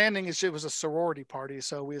understanding is it was a sorority party,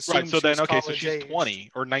 so we assume Right. So she then, was okay, so college she's aged.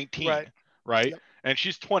 20 or 19, Right. Yep. And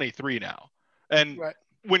she's 23 now. And Right.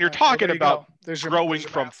 when you're All right, well, talking there you about go. There's your growing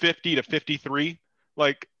from math. 50 to 53,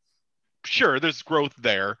 like, sure, there's growth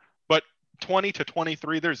there, but 20 to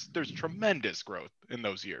 23, there's tremendous growth in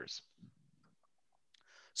those years.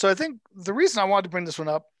 So I think the reason I wanted to bring this one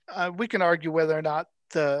up, we can argue whether or not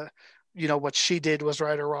what she did was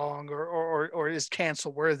right or wrong, or is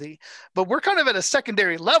cancel worthy. But we're kind of at a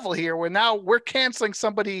secondary level here, where now we're canceling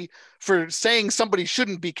somebody for saying somebody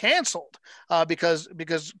shouldn't be canceled, because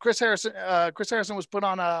Chris Harrison was put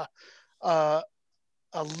on a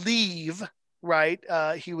leave. Right.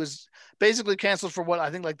 He was basically canceled for what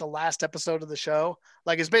I think like the last episode of the show.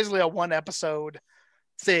 Like, it's basically a 1 episode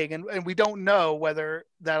thing, and we don't know whether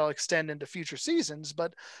that'll extend into future seasons.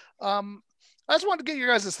 But I just wanted to get your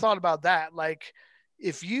guys' thought about that. Like,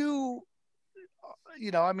 if I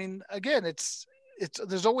mean, again, it's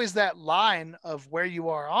there's always that line of where you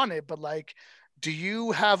are on it, but like, do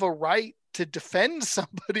you have a right to defend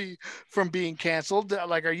somebody from being canceled?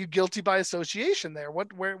 Like, are you guilty by association there?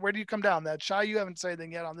 Where do you come down that? Shy, you haven't said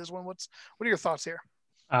anything yet on this one. What are your thoughts here?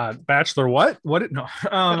 Bachelor what no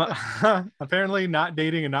apparently not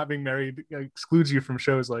dating and not being married excludes you from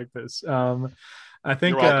shows like this. I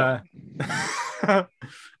think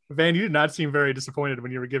Van, you did not seem very disappointed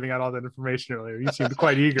when you were giving out all that information earlier. You seemed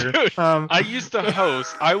quite eager. Dude, I used to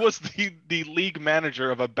host. I was the league manager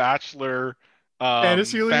of a Bachelor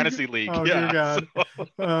fantasy league. Oh, yeah. Dear God.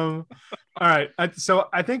 So... all right. So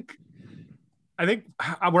I think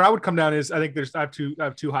where I would come down is I have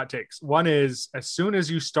two hot takes. One is, as soon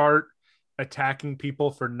as you start attacking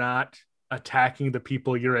people for not attacking the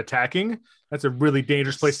people you're attacking, that's a really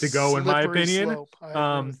dangerous place to go, in my opinion.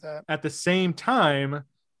 At the same time,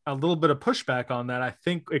 a little bit of pushback on that. I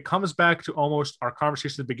think it comes back to almost our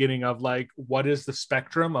conversation at the beginning of like, what is the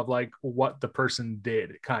spectrum of like what the person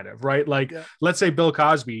did, kind of, right? Like, let's say Bill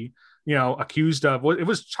Cosby, accused of it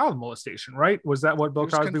was child molestation, right? Was that what Bill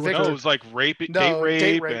Cosby was? No, it was like date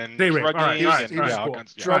rape, and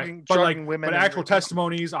drugging women. But actual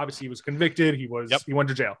testimonies, obviously, he was convicted. He went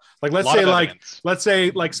to jail. Like, let's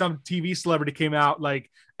say some TV celebrity came out like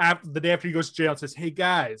the day after he goes to jail and says, "Hey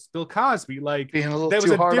guys, Bill Cosby, like, being a little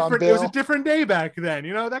too hard on Bill. It was a different day back then.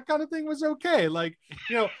 That kind of thing was okay. Like,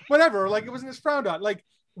 whatever. Like, it wasn't as frowned on. Like,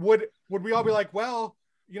 would we all be like, well,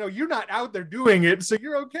 you're not out there doing it, so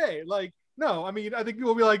you're okay? Like, no, I mean, I think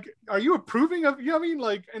people will be like, are you approving of, what I mean?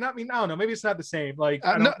 Like, and I mean, I don't know, maybe it's not the same. Like,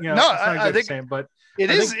 I think the same, but in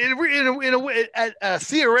a way, at a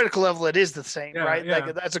theoretical level, it is the same, right? Yeah.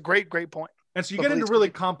 Like, that's a great point. And so you get into really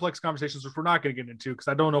complex conversations, which we're not going to get into, because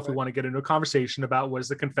I don't know if we want to get into a conversation about was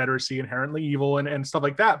the Confederacy inherently evil and stuff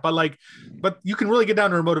like that. But you can really get down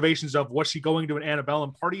to her motivations of, was she going to an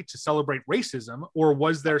antebellum party to celebrate racism, or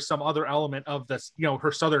was there some other element of this,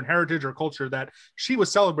 her Southern heritage or culture that she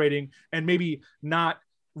was celebrating and maybe not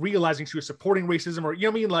realizing she was supporting racism, or,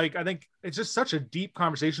 I mean? Like, I think it's just such a deep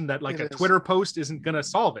conversation that like a Twitter post isn't going to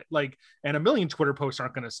solve it. Like, and a million Twitter posts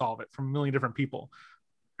aren't going to solve it from a million different people.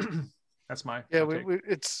 That's my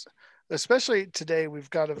it's especially today. We've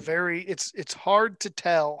got it's hard to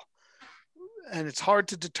tell, and it's hard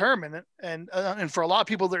to determine it. And for a lot of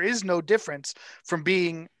people, there is no difference from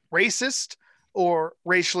being racist or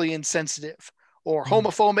racially insensitive or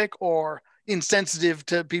homophobic or insensitive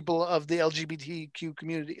to people of the LGBTQ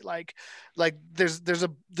community. Like there's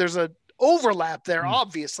a overlap there,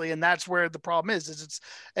 obviously, and that's where the problem is.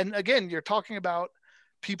 And again, you're talking about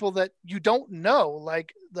people that you don't know,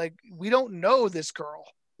 like we don't know this girl,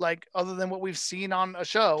 like, other than what we've seen on a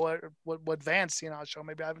show, or what Van's seen on a show.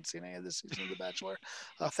 Maybe I haven't seen any of this season of The Bachelor,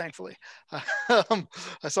 thankfully. I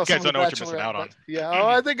saw some of The Bachelor out on. Yeah,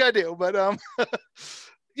 I think I do, but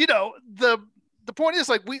the point is,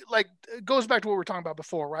 like, it goes back to what we were talking about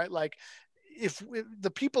before, right? Like, if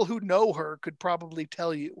the people who know her could probably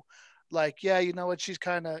tell you, like, yeah, you know what, she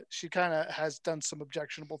kind of has done some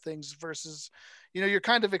objectionable things, versus, you're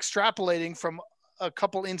kind of extrapolating from a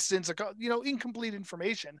couple instances, incomplete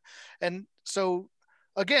information. And so,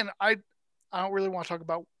 again, I don't really want to talk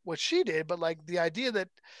about what she did, but like the idea that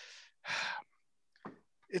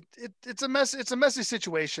it's a messy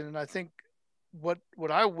situation. And I think what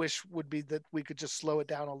I wish would be that we could just slow it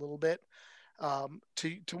down a little bit.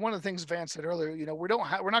 To one of the things Van said earlier, we're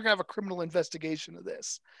not going to have a criminal investigation of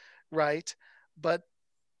this. Right. But,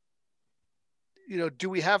 do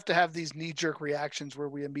we have to have these knee-jerk reactions where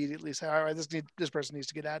we immediately say, all right, this person needs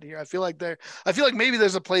to get out of here? I feel like maybe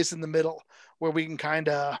there's a place in the middle where we can kind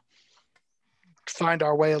of, find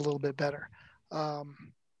our way a little bit better.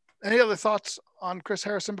 Any other thoughts on Chris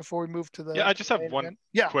Harrison before we move to the? Yeah, I just have main one event?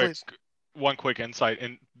 Yeah, please. one quick insight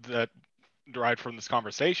in that derived from this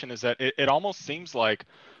conversation is that it almost seems like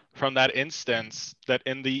from that instance that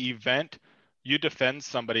in the event you defend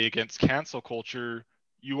somebody against cancel culture,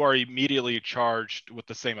 you are immediately charged with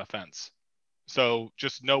the same offense. So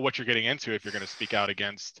just know what you're getting into if you're going to speak out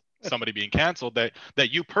against somebody being canceled, that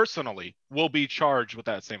you personally will be charged with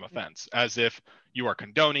that same offense, as if you are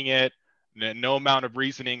condoning it. No amount of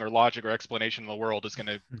reasoning or logic or explanation in the world is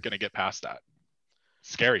going to get past that.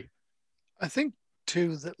 Scary. I think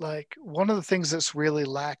too that like one of the things that's really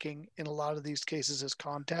lacking in a lot of these cases is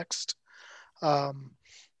context.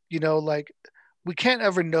 You know, like we can't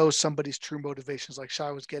ever know somebody's true motivations, like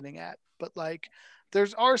Shai was getting at, but like there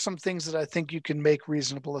are some things that I think you can make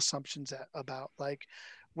reasonable assumptions about. Like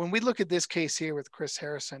when we look at this case here with Chris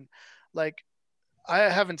Harrison, like I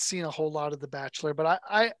haven't seen a whole lot of The Bachelor, but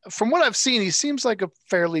I from what I've seen, he seems like a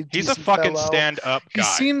fairly He's a decent fucking fellow. stand-up guy. He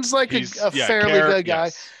seems like a fairly good guy.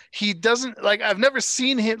 Yes. He doesn't like, I've never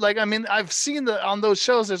seen him. Like, I mean, I've seen on those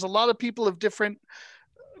shows, there's a lot of people of different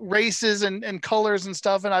races and colors and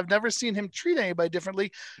stuff. And I've never seen him treat anybody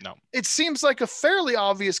differently. No, it seems like a fairly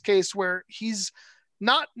obvious case where he's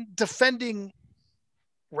not defending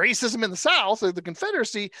racism in the South or the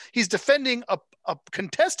Confederacy. He's defending a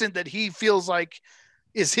contestant that he feels like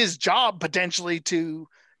is his job potentially to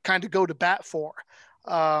kind of go to bat for.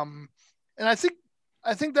 And I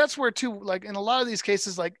think that's where too, like in a lot of these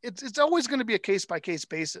cases, like it's always going to be a case by case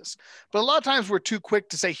basis, but a lot of times we're too quick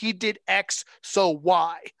to say he did X, so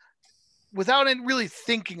Y, without really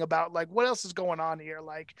thinking about like what else is going on here.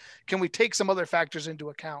 Like, can we take some other factors into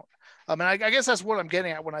account? And I guess that's what I'm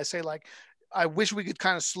getting at when I say like, I wish we could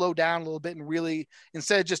kind of slow down a little bit and really,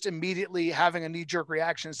 instead of just immediately having a knee-jerk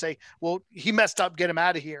reaction and say, well, he messed up, get him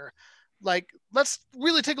out of here. Like, let's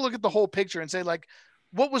really take a look at the whole picture and say, like,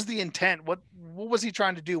 what was the intent? What was he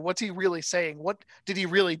trying to do? What's he really saying? What did he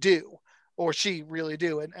really do or she really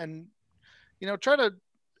do? And you know, try to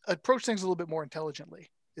approach things a little bit more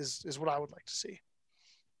intelligently is what I would like to see.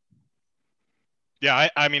 Yeah,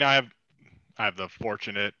 I mean, I have the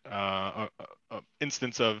fortunate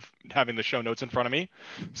instance of having the show notes in front of me,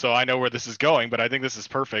 so I know where this is going, but I think this is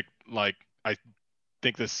perfect. Like, I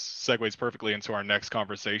think this segues perfectly into our next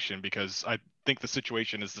conversation, because I think the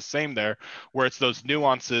situation is the same there, where it's those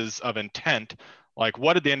nuances of intent, like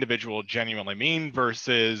what did the individual genuinely mean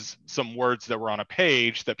versus some words that were on a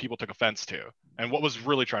page that people took offense to, and what was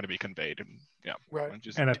really trying to be conveyed. And yeah, right.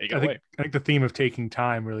 Just take it away. I think the theme of taking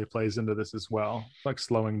time really plays into this as well, like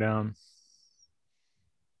slowing down.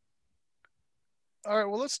 All right,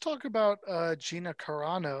 well, let's talk about Gina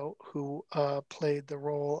Carano, who played the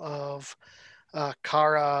role of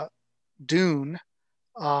Cara Dune.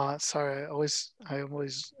 Sorry, I always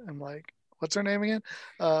am like, what's her name again?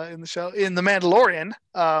 In the show, in The Mandalorian.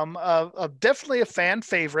 Definitely a fan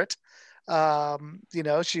favorite. You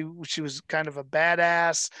know, she was kind of a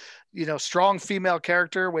badass, you know, strong female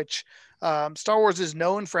character, which Star Wars is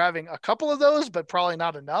known for having a couple of those, but probably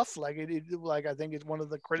not enough. Like like I think it's one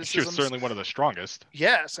of the criticisms. She was certainly one of the strongest.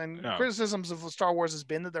 Yes, and criticisms of Star Wars has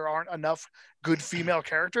been that there aren't enough good female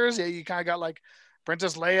characters. Yeah, you kind of got like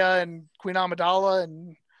Princess Leia and Queen Amidala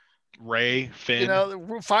and Rey, Finn. You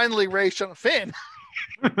know, finally Rey Finn. Something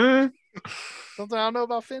I don't know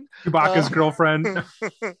about Finn. Chewbacca's girlfriend.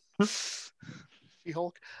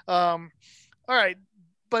 She-Hulk. All right,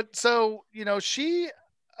 but so you know she's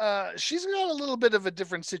got a little bit of a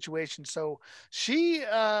different situation. So she,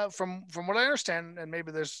 from what I understand, and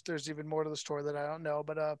maybe there's even more to the story that I don't know,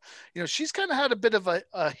 but you know, she's kind of had a bit of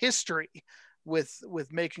a history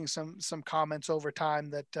with making some comments over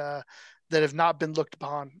time that have not been looked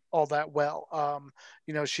upon all that well.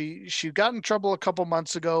 You know, she got in trouble a couple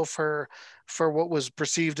months ago for what was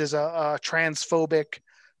perceived as a transphobic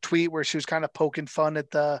tweet where she was kind of poking fun at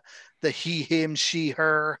the he, him, she,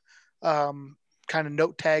 her kind of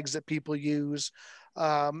note tags that people use.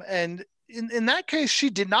 And in that case, she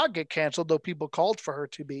did not get canceled, though people called for her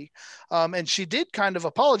to be. And she did kind of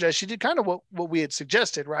apologize. She did kind of what we had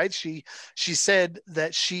suggested, right? She said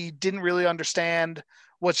that she didn't really understand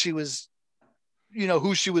what she was, you know,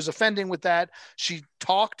 who she was offending with that. She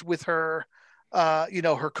talked with her, you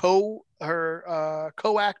know, her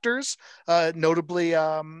co-actors, notably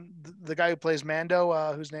the guy who plays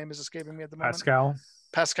Mando, whose name is escaping me at the moment.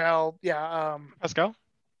 Pascal. Yeah. Pascal.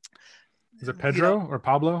 Is it Pedro or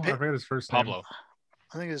Pablo? I forget his first name. Pablo.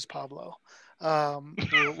 I think it's Pablo.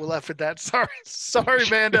 We'll left at that. Sorry,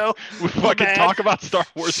 Mando. We fucking talk about Star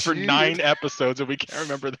Wars for 9 episodes and we can't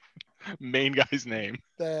remember. main guy's name?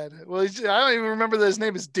 That well, I don't even remember that his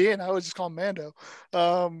name is Dan. I would just call him Mando.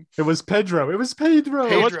 It was Pedro. It was Pedro.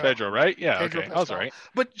 It was Pedro, right? Yeah, Pedro okay, I was Pascal. right.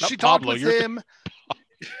 But Not she talked Pablo, with you're him.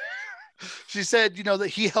 She said, that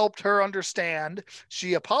he helped her understand.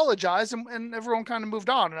 She apologized, and everyone kind of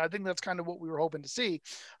moved on. And I think that's kind of what we were hoping to see.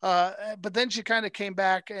 But then she kind of came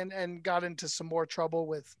back and got into some more trouble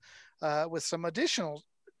with some additional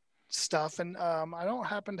stuff. And I don't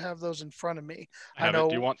happen to have those in front of me. I know.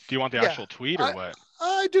 Do you want the actual tweet or what?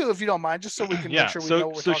 I do, if you don't mind, just so we can make sure we know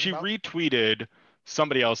what we're talking about. So she retweeted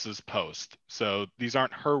somebody else's post. So these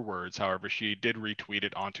aren't her words. However, she did retweet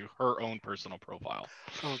it onto her own personal profile.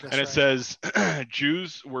 And it says,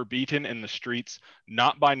 Jews were beaten in the streets,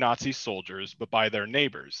 not by Nazi soldiers, but by their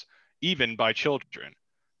neighbors, even by children.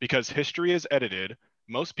 Because history is edited,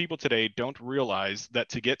 most people today don't realize that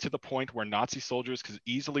to get to the point where Nazi soldiers could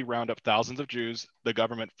easily round up thousands of Jews, the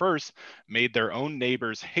government first made their own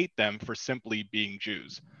neighbors hate them for simply being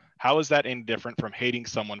Jews. How is that any different from hating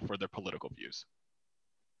someone for their political views?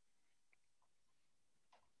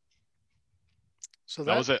 So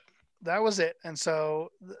that was it. That was it. And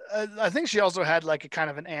so I think she also had like a kind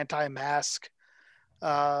of an anti-mask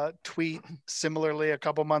tweet similarly a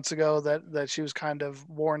couple months ago that she was kind of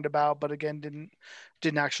warned about, but again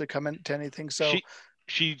didn't actually come into anything. So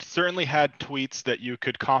she certainly had tweets that you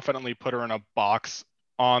could confidently put her in a box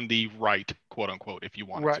on the right, quote unquote, if you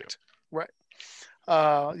wanted to. Right.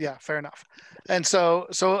 Yeah, fair enough. And so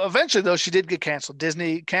eventually though, she did get canceled.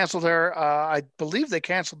 Disney canceled her. I believe they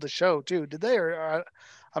canceled the show too. Did they? Or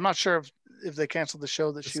I'm not sure if they canceled the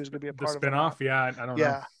show that she was going to be a part of. The spinoff? Yeah, I don't know.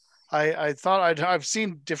 Yeah. I thought I've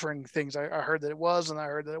seen differing things. I heard that it was, and I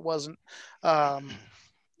heard that it wasn't.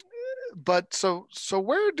 But so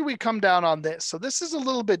where do we come down on this? So this is a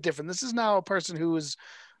little bit different. This is now a person who has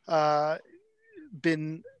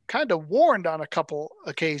been kind of warned on a couple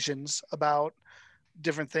occasions about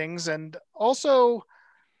different things. And also,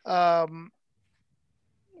 well,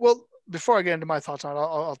 before I get into my thoughts on it,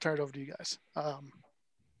 I'll turn it over to you guys.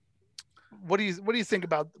 What do you think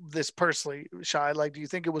about this personally, Shai? Like, do you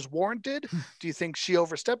think it was warranted? Do you think she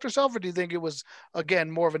overstepped herself, or do you think it was, again,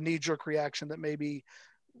 more of a knee-jerk reaction that maybe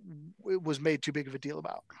it was made too big of a deal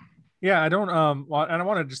about? Yeah, I don't. Well, and I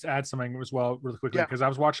want to just add something as well, really quickly, because I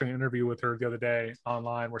was watching an interview with her the other day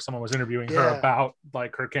online where someone was interviewing her about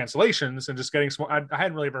like her cancellations and just getting some. I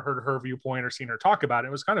hadn't really ever heard her viewpoint or seen her talk about it.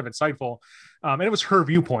 It was kind of insightful, and it was her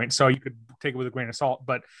viewpoint, so you could take it with a grain of salt.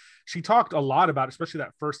 But she talked a lot about, especially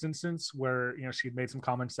that first instance where she had made some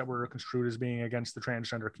comments that were construed as being against the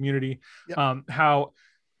transgender community. How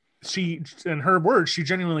she, in her words, she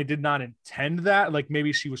genuinely did not intend that. Like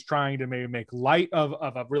maybe she was trying to maybe make light of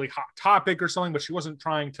a really hot topic or something, but she wasn't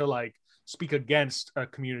trying to like speak against a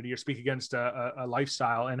community or speak against a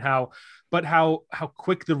lifestyle. And how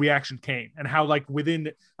quick the reaction came, and how like within,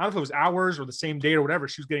 I don't know if it was hours or the same day or whatever,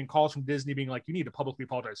 she was getting calls from Disney being like, you need to publicly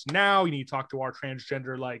apologize now. You need to talk to our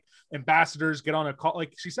transgender like ambassadors, get on a call.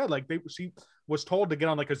 Like she said, like she was told to get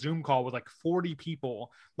on like a Zoom call with like 40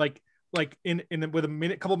 people, like in with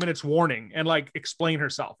a couple minutes warning, and like explain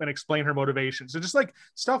herself and explain her motivations. So just like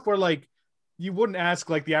stuff where like you wouldn't ask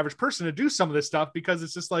like the average person to do some of this stuff, because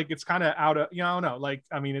it's just like, it's kind of out of, I don't know, like,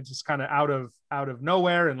 I mean, it's just kind of out of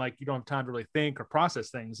nowhere, and like you don't have time to really think or process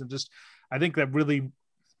things. And just, I think that really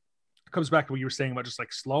comes back to what you were saying about just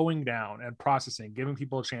like slowing down and processing, giving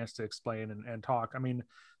people a chance to explain and talk. I mean,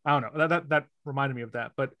 I don't know, that reminded me of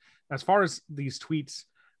that. But as far as these tweets,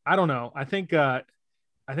 I don't know. I think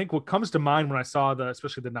what comes to mind when I saw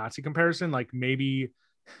especially the Nazi comparison, like maybe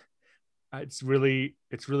it's really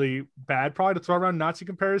bad probably to throw around Nazi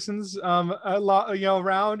comparisons a lot,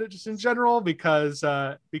 around just in general, because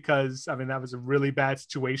I mean, that was a really bad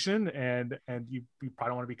situation, and you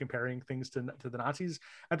probably don't want to be comparing things to the Nazis.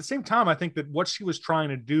 At the same time, I think that what she was trying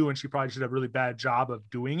to do, and she probably did a really bad job of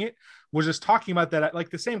doing it, was just talking about that, like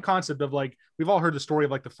the same concept of like, we've all heard the story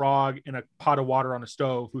of like the frog in a pot of water on a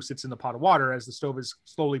stove who sits in the pot of water as the stove is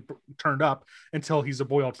slowly turned up until he's a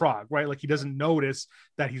boiled frog, right? Like he doesn't notice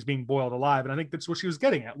that he's being boiled alive. And I think that's what she was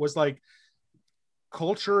getting at, was like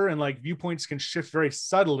culture and like viewpoints can shift very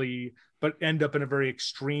subtly, but end up in a very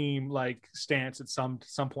extreme like stance at some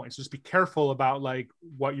points. So just be careful about like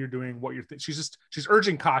what you're doing, what you're she's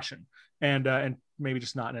urging caution, and maybe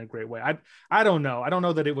just not in a great way. I don't know. I don't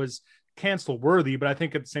know that it was cancel worthy, but I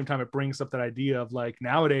think at the same time it brings up that idea of like,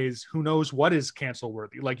 nowadays who knows what is cancel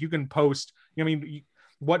worthy. Like you can post, I mean,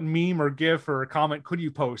 what meme or gif or comment could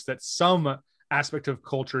you post that some aspect of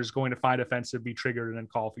culture is going to find offensive, be triggered, and then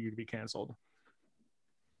call for you to be canceled?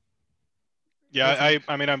 Yeah,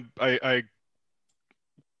 I mean, I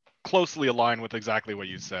closely aligned with exactly what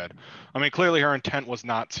you said. I mean, clearly her intent was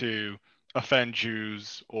not to offend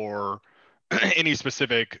Jews or any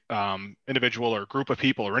specific individual or group of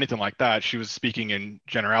people or anything like that. She was speaking in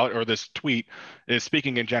generality, or this tweet is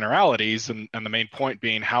speaking in generalities, and the main point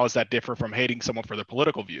being, how is that different from hating someone for their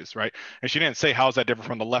political views, right? And she didn't say how is that different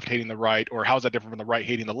from the left hating the right, or how is that different from the right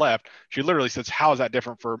hating the left. She literally says how is that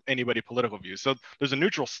different for anybody political views. So there's a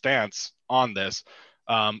neutral stance on this.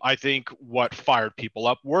 I think what fired people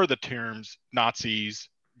up were the terms Nazis,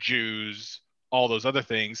 Jews, all those other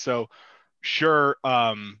things. So sure,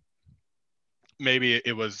 maybe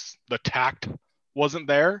it was the tact wasn't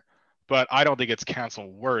there, but I don't think it's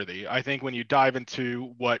cancel worthy. I think when you dive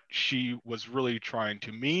into what she was really trying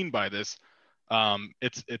to mean by this,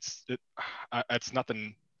 it's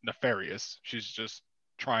nothing nefarious. She's just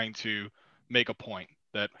trying to make a point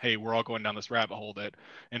that, hey, we're all going down this rabbit hole that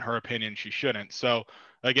in her opinion she shouldn't. So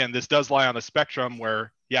again, this does lie on the spectrum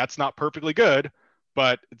where, yeah, it's not perfectly good,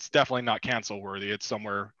 but it's definitely not cancel worthy. It's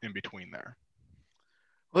somewhere in between there.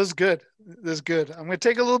 Well, this is good. This is good. I'm going to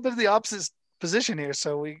take a little bit of the opposite position here,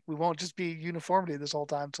 so we won't just be uniformity this whole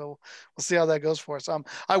time. So we'll see how that goes for us.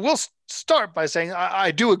 I will start by saying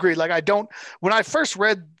I do agree. Like, I don't. When I first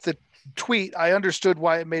read the tweet, I understood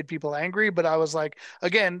why it made people angry, but I was like,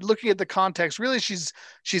 again, looking at the context, really, she's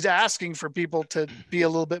asking for people to be a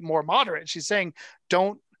little bit more moderate. She's saying,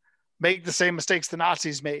 don't make the same mistakes the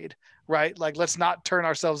Nazis made, right? Like, let's not turn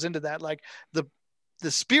ourselves into that. Like,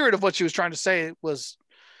 the spirit of what she was trying to say was,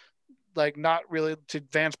 like, not really, to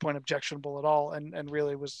Van's point, objectionable at all, and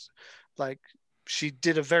really was like, she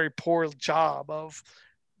did a very poor job of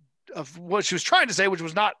what she was trying to say, which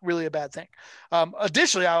was not really a bad thing.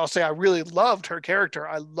 Additionally, I'll say I really loved her character.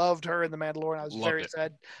 I loved her in The Mandalorian. I was very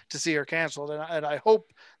sad to see her canceled, and I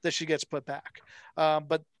hope that she gets put back.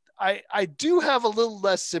 But I do have a little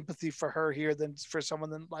less sympathy for her here than for someone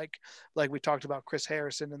than like we talked about Chris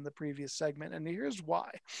Harrison in the previous segment, and here's why.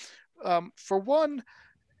 For one,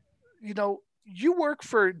 you know, you work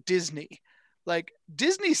for Disney. Like,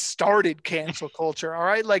 Disney started cancel culture, all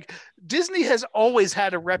right? Like, Disney has always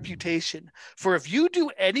had a reputation for, if you do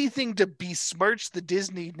anything to besmirch the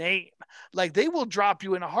Disney name, like, they will drop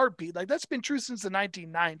you in a heartbeat. Like, that's been true since the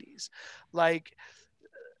 1990s. Like,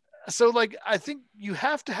 so, like, I think you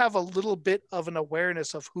have to have a little bit of an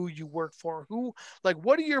awareness of who you work for,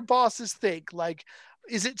 what do your bosses think? Like,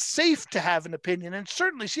 is it safe to have an opinion? And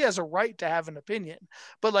certainly she has a right to have an opinion,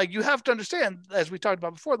 but, like, you have to understand, as we talked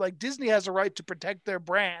about before, like, Disney has a right to protect their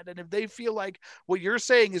brand. And if they feel like what you're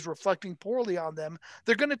saying is reflecting poorly on them,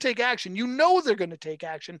 they're going to take action. You know, they're going to take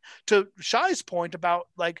action. To Shai's point about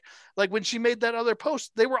like when she made that other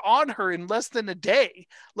post, they were on her in less than a day.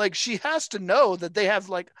 Like, she has to know that they have,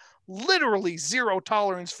 like, literally zero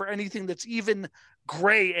tolerance for anything that's even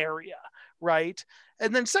gray area. Right.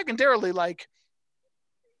 And then secondarily, like,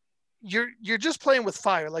 you're just playing with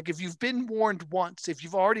fire. Like, if you've been warned once, if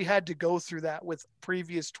you've already had to go through that with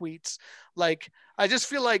previous tweets, like, I just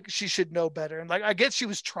feel like she should know better. And, like, I guess she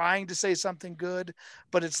was trying to say something good,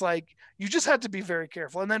 but it's like, you just had to be very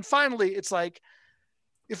careful. And then finally, it's like,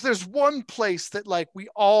 if there's one place that, like, we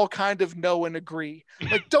all kind of know and agree,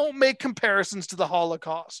 like, don't make comparisons to the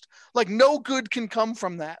Holocaust. Like, no good can come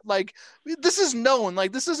from that. Like, this is known.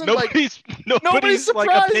 Like, this isn't nobody's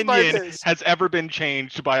surprised opinion by this. has ever been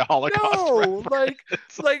changed by a Holocaust. No,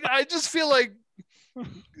 like I just feel like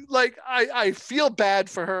I feel bad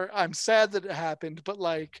for her. I'm sad that it happened, but,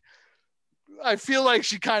 like, I feel like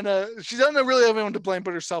she doesn't really have anyone to blame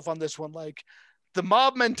but herself on this one. Like, the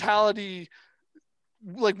mob mentality.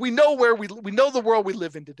 Like, we know we know the world we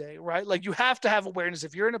live in today, right? Like, you have to have awareness.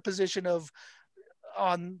 If you're in a position of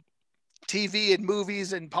on TV and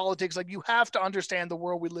movies and politics, like, you have to understand the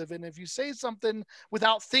world we live in. If you say something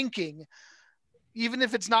without thinking, even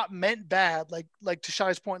if it's not meant bad, like to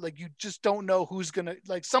Shai's point, like, you just don't know who's gonna,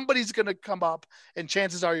 like, somebody's gonna come up, and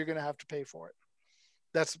chances are you're gonna have to pay for it.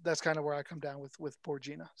 That's kind of where I come down with poor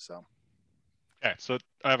Gina. So. Okay, so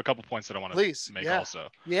I have a couple points that I want to make also.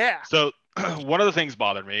 Yeah. So one of the things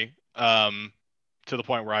bothered me to the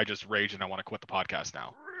point where I just raged and I want to quit the podcast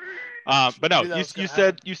now. But no,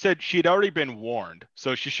 you said she'd already been warned,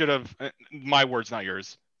 so she should have. My words, not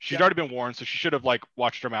yours. She'd already been warned, so she should have, like,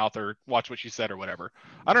 watched her mouth or watched what she said or whatever.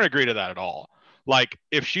 I don't agree to that at all. Like,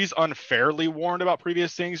 if she's unfairly warned about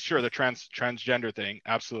previous things, sure, the transgender thing,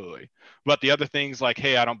 absolutely. But the other things, like,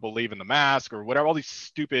 hey, I don't believe in the mask or whatever, all these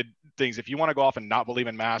stupid things, if you want to go off and not believe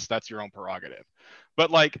in masks, that's your own prerogative. But,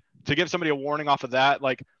 like, to give somebody a warning off of that,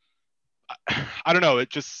 like, I don't know, it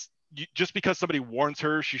just because somebody warns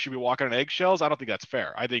her she should be walking on eggshells, I don't think that's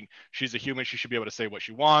fair. I think she's a human. She should be able to say what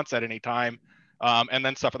she wants at any time. and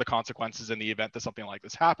then suffer the consequences in the event that something like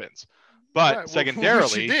this happens. But Right, secondarily,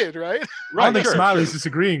 she did, right? I don't think sure, Smiley's sure.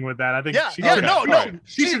 disagreeing with that. I think Yeah, she yeah, should, no, no.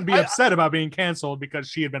 she See, shouldn't be upset about being canceled because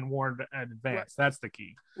she had been warned in advance. Right. That's the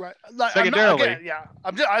key. Right. Like, Secondarily,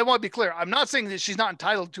 I want to be clear. I'm not saying that she's not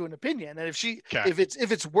entitled to an opinion, and if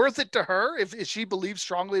it's worth it to her, if she believes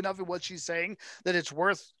strongly enough in what she's saying that it's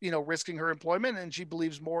worth risking her employment, and she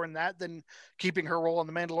believes more in that than keeping her role on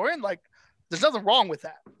The Mandalorian, like there's nothing wrong with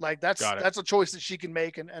that. Like that's a choice that she can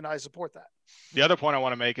make, and I support that. The other point I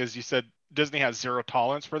want to make is you said Disney has zero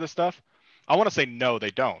tolerance for this stuff. I want to say no,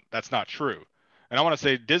 they don't. That's not true. And I want to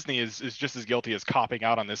say Disney is just as guilty as copping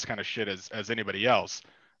out on this kind of shit as anybody else.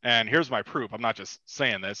 And here's my proof. I'm not just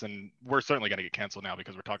saying this, and we're certainly going to get canceled now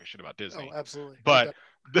because we're talking shit about Disney. Oh, absolutely. But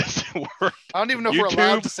this worked. I don't even know if we're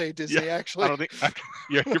allowed to say Disney, actually. I don't think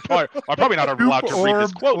I'm probably not allowed to read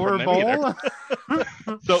this quote from them either.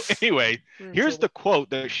 So anyway, here's the quote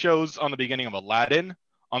that shows on the beginning of Aladdin,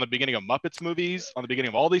 on the beginning of Muppets movies, on the beginning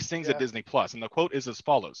of all these things at Disney Plus. And the quote is as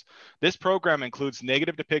follows: "This program includes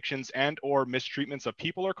negative depictions and or mistreatments of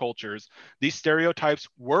people or cultures. These stereotypes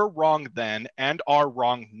were wrong then and are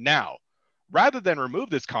wrong now. Rather than remove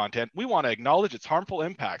this content, we want to acknowledge its harmful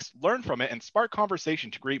impacts, learn from it, and spark conversation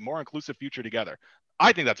to create more inclusive future together."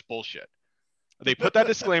 I think that's bullshit. They put that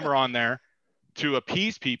disclaimer on there to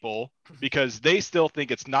appease people because they still think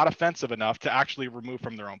it's not offensive enough to actually remove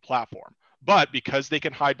from their own platform. But because they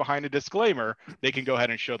can hide behind a disclaimer, they can go ahead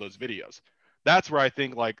and show those videos. That's where I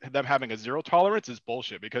think like them having a zero tolerance is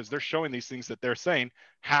bullshit, because they're showing these things that they're saying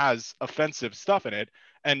has offensive stuff in it.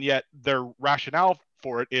 And yet their rationale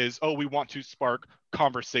for it is, oh, we want to spark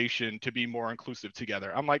conversation to be more inclusive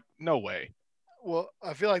together. I'm like, no way. Well,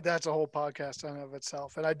 I feel like that's a whole podcast in and of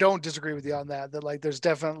itself. And I don't disagree with you on that, that like, there's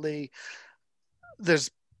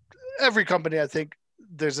every company, I think,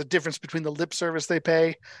 there's a difference between the lip service they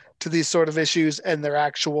pay to these sort of issues and their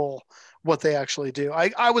actual, what they actually do.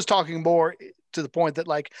 I was talking more to the point that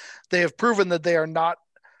like they have proven that they are not,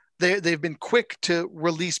 they've been quick to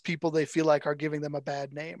release people they feel like are giving them a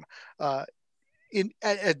bad name in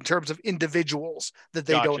terms of individuals that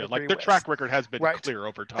they don't agree like their with. track record has been clear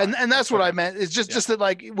over time. And that's what I meant. It's just that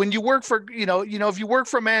like when you work for, if you work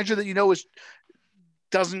for a manager that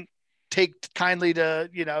doesn't take kindly to,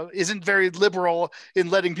 isn't very liberal in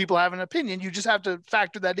letting people have an opinion, you just have to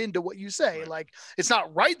factor that into what you say. Right. Like, it's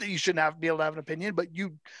not right that you shouldn't be able to have an opinion, but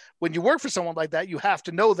when you work for someone like that, you have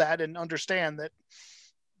to know that and understand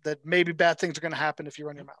that maybe bad things are going to happen if you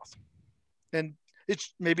run your mouth. And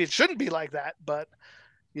maybe it shouldn't be like that, but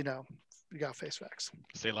you got to face facts.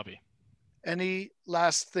 Say lovey. Any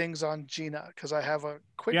last things on Gina? Because I have a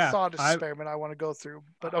quick thought experiment I want to go through.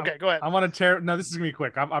 But okay, go ahead. I want to tear. No, this is gonna be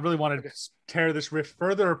quick. I really want to tear this riff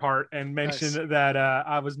further apart and mention that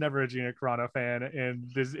I was never a Gina Carano fan in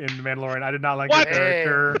The Mandalorian. I did not like her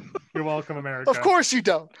character. You're welcome, America. Of course you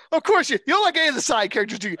don't. Of course you don't like any of the side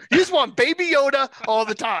characters, do you? You just want Baby Yoda all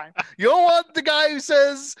the time. You don't want the guy who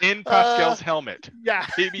says in Pascal's helmet. Yeah,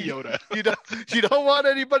 Baby Yoda. You don't want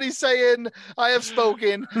anybody saying "I have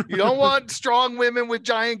spoken." You don't want strong women with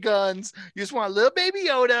giant guns. You just want a little Baby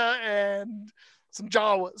Yoda and some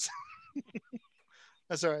Jawas.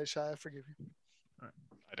 That's all right, Shia. I forgive you.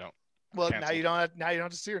 I don't. Well, now you don't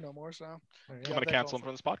have to see her no more. So I'm going to cancel him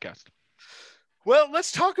from this podcast. Well,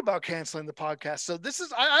 let's talk about canceling the podcast. So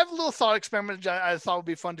I have a little thought experiment I thought would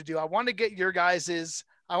be fun to do. I want to get your guys's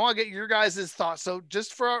thoughts. So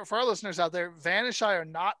just for our listeners out there, Van and Shia are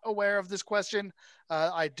not aware of this question.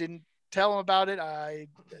 I didn't tell them about it. I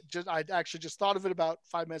actually just thought of it about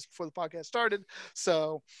 5 minutes before the podcast started.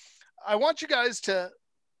 So I want you guys to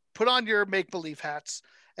put on your make-believe hats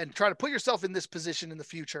and try to put yourself in this position in the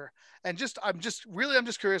future. And I'm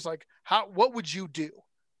just curious, like what would you do?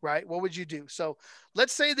 Right? What would you do? So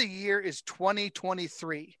let's say the year is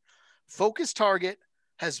 2023. Focus Target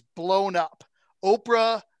has blown up.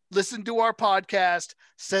 Oprah listened to our podcast,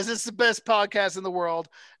 says it's the best podcast in the world.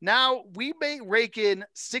 Now we may rake in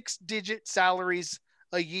 6-digit salaries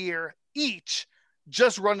a year each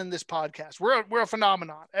just running this podcast. We're a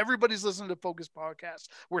phenomenon. Everybody's listening to Focus Podcast.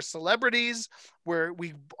 We're celebrities.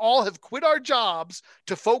 We all have quit our jobs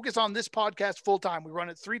to focus on this podcast full time. We run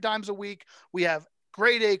it 3 times a week. We have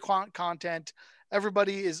grade A content.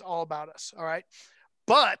 Everybody is all about us. All right.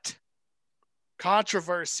 But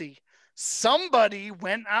controversy. Somebody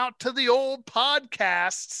went out to the old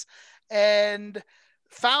podcasts and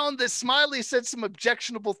found that Smiley said some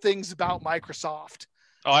objectionable things about Microsoft.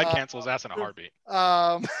 Oh, I'd cancel his ass in a heartbeat.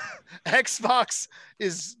 Xbox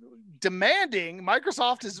is demanding,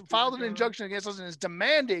 Microsoft has filed an injunction against us and is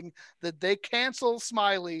demanding that they cancel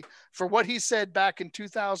Smiley for what he said back in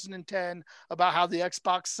 2010 about how the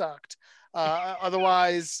Xbox sucked.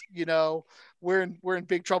 Otherwise, we're in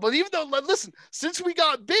big trouble. And even though, listen, since we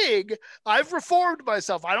got big, I've reformed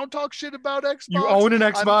myself. I don't talk shit about Xbox. You own an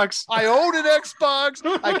Xbox. I own an Xbox.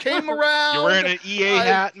 I came around. You're wearing an EA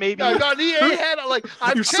hat, maybe. I got an EA hat. Like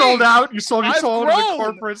I've you changed. sold out. You sold I've grown, the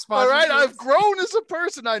corporate sponsor. All right, I've grown as a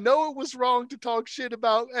person. I know it was wrong to talk shit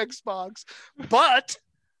about Xbox, but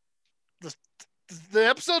the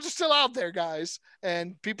episodes are still out there, guys,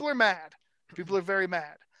 and people are mad. People are very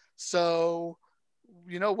mad. So,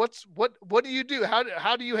 what do you do?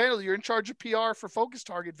 How do you handle it? You're in charge of PR for Focus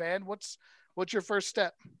Target, Van. What's your first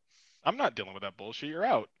step? I'm not dealing with that bullshit. You're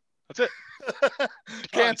out. That's it.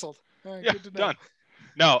 Canceled. Right, yeah, done.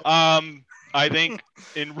 No, I think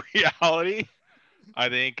in reality, I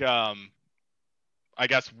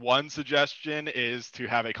guess one suggestion is to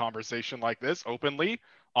have a conversation like this openly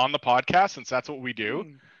on the podcast, since that's what we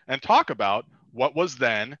do, and talk about what was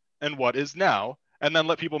then and what is now, and then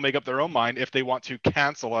let people make up their own mind if they want to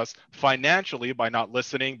cancel us financially by not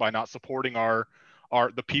listening, by not supporting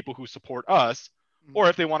the people who support us, or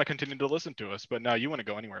if they want to continue to listen to us. But no, you want to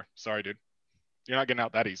go anywhere. Sorry, dude. You're not getting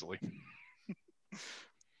out that easily.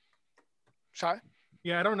 Shy?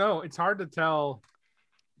 Yeah, I don't know. It's hard to tell.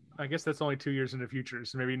 I guess that's only 2 years in the future,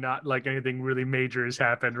 so maybe not like anything really major has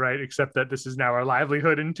happened, right? Except that this is now our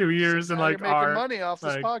livelihood in 2 years, so and like you're making money off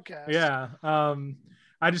this podcast. Yeah.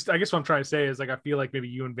 I guess what I'm trying to say is like I feel like maybe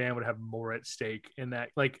you and Van would have more at stake in that,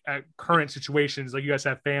 like at current situations, like you guys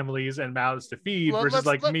have families and mouths to feed versus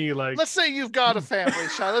me. Like, let's say you've got a family,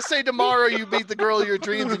 Sean. Let's say tomorrow you meet the girl of your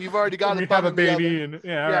dreams and you've already got you have a baby, and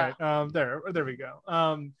all right. There we go.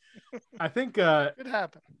 I think it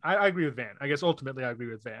happened. I agree with Van. I guess ultimately I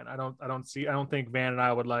agree with Van. I don't think Van and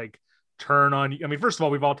I would like turn on you. I mean, first of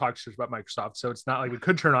all, we've all talked shit about Microsoft, so it's not like we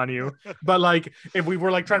could turn on you. But like if we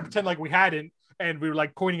were like trying to pretend like we hadn't, and we were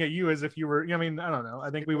like pointing at you as if you were, I mean, I don't know. I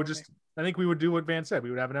think we would do what Van said. We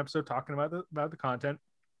would have an episode talking about the content,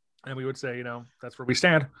 and we would say, that's where we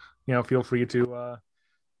stand. Feel free to,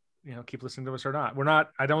 keep listening to us or not.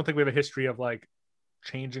 I don't think we have a history of like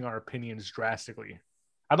changing our opinions drastically.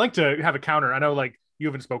 I'd like to have a counter. I know like you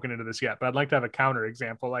haven't spoken into this yet, but I'd like to have a counter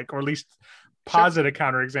example, like, or at least posit a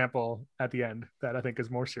counter example at the end that I think is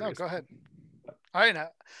more serious. No, go ahead. I know.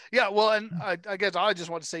 Yeah. Well, and I guess I just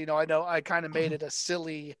want to say, I know I kind of made it a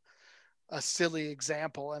silly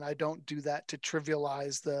example, and I don't do that to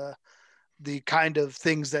trivialize the kind of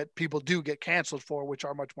things that people do get canceled for, which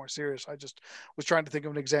are much more serious. I just was trying to think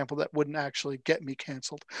of an example that wouldn't actually get me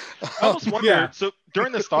canceled. I almost wonder, so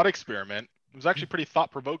during this thought experiment, it was actually pretty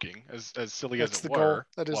thought-provoking, as silly That's as it the were. Goal.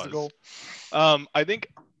 That is the goal. I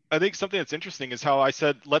think something that's interesting is how I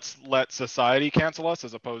said, let's let society cancel us,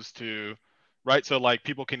 as opposed to, right? So like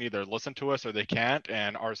people can either listen to us or they can't,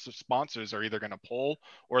 and our sponsors are either going to pull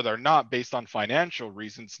or they're not, based on financial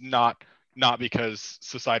reasons, not because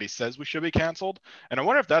society says we should be canceled. And I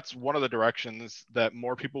wonder if that's one of the directions that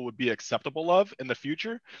more people would be acceptable of in the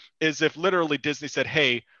future, is if literally Disney said,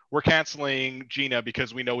 hey, we're canceling Gina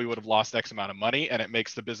because we know we would have lost X amount of money, and it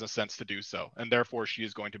makes the business sense to do so, and therefore she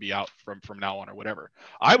is going to be out from now on, or whatever.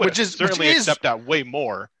 I would certainly accept that way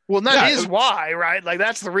more. Well, that is why, right? Like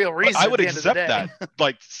that's the real reason. I would accept that.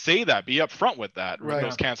 Like say that, be upfront with that, with right.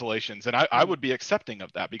 those cancellations, and I would be accepting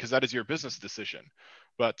of that, because that is your business decision.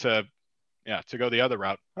 But to go the other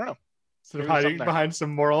route, I don't know. Sort of hiding behind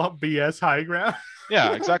some moral BS high ground.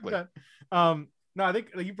 Yeah, exactly. No, I think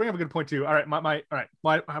you bring up a good point too. All right, all right.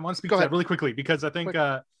 Well, I want to speak to that really quickly, because I think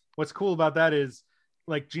what's cool about that is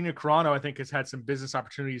like Gina Carano, I think, has had some business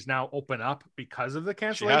opportunities now open up because of the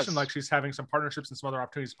cancellation. Like she's having some partnerships and some other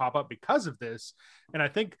opportunities pop up because of this. And I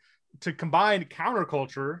think to combine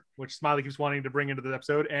counterculture, which Smiley keeps wanting to bring into the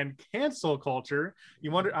episode, and cancel culture, I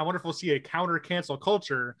wonder if we'll see a counter cancel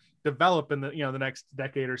culture develop in the the next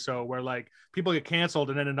decade or so, where like people get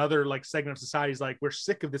canceled and then another like segment of society is like, we're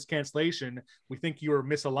sick of this cancellation, we think you were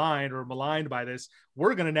misaligned or maligned by this,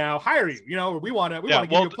 we're gonna now hire you, we want to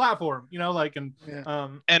give you a platform,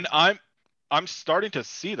 and I'm starting to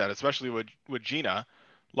see that, especially with Gina,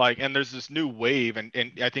 like, and there's this new wave, and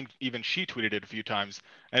I think even she tweeted it a few times,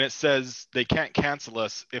 and it says they can't cancel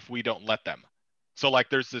us if we don't let them. So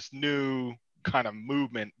like there's this new kind of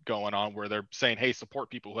movement going on where they're saying, hey,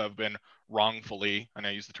 support people who have been wrongfully, and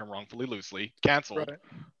I use the term wrongfully loosely, canceled,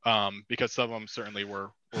 right. Because some of them certainly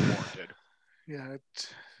were warranted. Yeah, it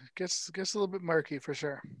gets a little bit murky for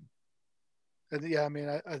sure. And yeah, I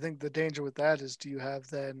mean, I think the danger with that is, do you have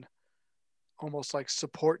then almost like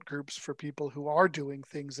support groups for people who are doing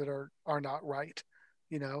things that are not right,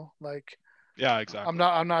 like, yeah, exactly.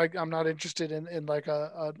 I'm not interested in like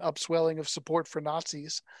an upswelling of support for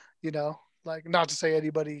Nazis, Like, not to say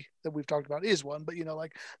anybody that we've talked about is one, but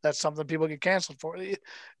like that's something people get canceled for.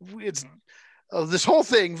 It's this whole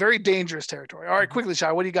thing, very dangerous territory. All right, quickly,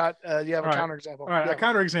 Shai, what do you got? You have a counterexample. All right, yeah. A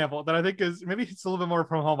counterexample that I think is maybe it's a little bit more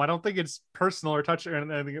from home. I don't think it's personal or touch or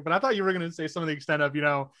anything, but I thought you were going to say some of the extent of,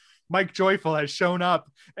 Mike Joyful has shown up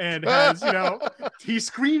and has, he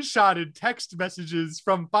screenshotted text messages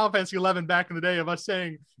from Final Fantasy 11 back in the day of us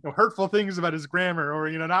saying hurtful things about his grammar or,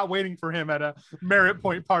 not waiting for him at a merit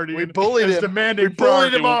point party. We bullied him. Demanding we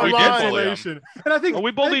bullied him online. And I think we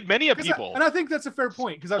bullied many of people. And I think that's a fair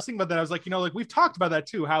point because I was thinking about that. I was like, like we've talked about that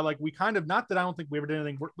too, how like we kind of, not that I don't think we ever did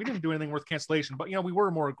anything, we didn't do anything worth cancellation, but we were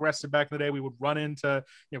more aggressive back in the day. We would run into,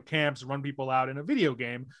 camps, run people out in a video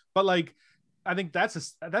game. But like, I think that's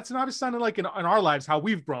an obvious sign of like in our lives how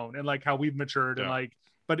we've grown and like how we've matured and like,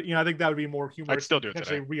 but I think that would be more humorous. I'd still do it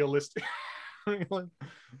today. Realistic.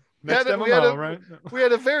 Next MMO, right? We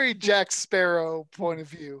had a very Jack Sparrow point of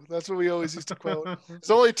view. That's what we always used to quote.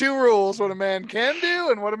 There's only two rules: what a man can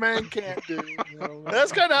do and what a man can't do.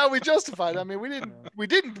 That's kind of how we justified. I mean, we didn't.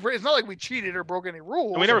 It's not like we cheated or broke any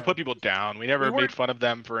rules. And we never put people down. We never made fun of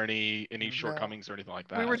them for any shortcomings or anything like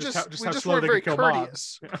that. We were just were very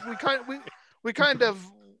courteous.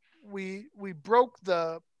 We broke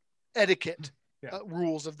the etiquette.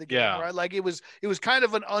 Rules of the game, right? Like it was kind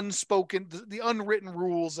of an unspoken, the unwritten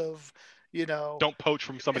rules of, don't poach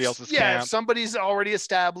from somebody else's camp. If somebody's already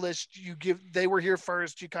established, they were here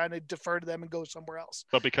first, you kind of defer to them and go somewhere else.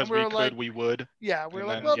 But because we could, we would. Yeah, we're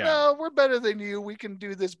like, no, we're better than you. We can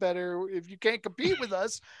do this better. If you can't compete with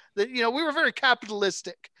us, that we were very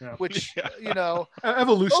capitalistic, which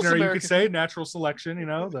evolutionary, you could say, natural selection.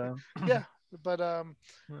 Yeah, but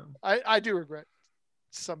I do regret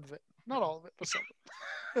some of it. Not all of it, but some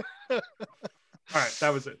of it. All right,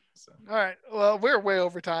 that was it. So. All right. Well, we're way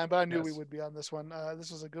over time, but I knew we would be on this one. This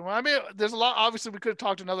was a good one. I mean, there's a lot. Obviously, we could have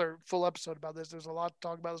talked another full episode about this. There's a lot to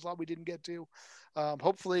talk about. There's a lot we didn't get to.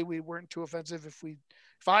 Hopefully, we weren't too offensive. If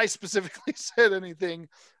I specifically said anything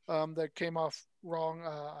that came off wrong,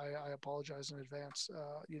 I apologize in advance.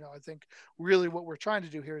 I think really what we're trying to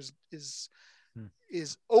do here is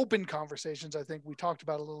open conversations. I think we talked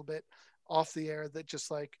about a little bit off the air that just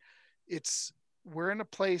like we're in a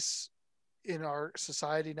place in our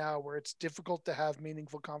society now where it's difficult to have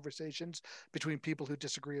meaningful conversations between people who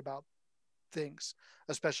disagree about things,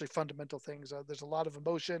 especially fundamental things. There's a lot of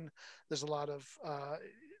emotion. There's a lot of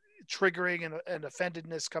triggering and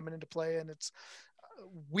offendedness coming into play. And it's,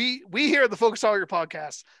 we here at the Focus Target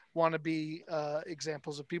podcast want to be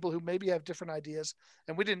examples of people who maybe have different ideas.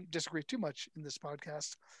 And we didn't disagree too much in this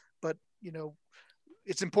podcast, but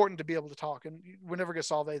it's important to be able to talk, and we're never going to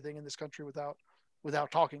solve anything in this country without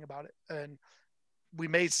talking about it. And we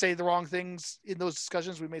may say the wrong things in those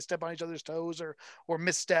discussions. We may step on each other's toes or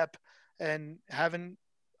misstep, and having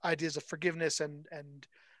ideas of forgiveness and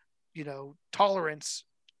tolerance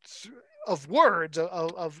of words,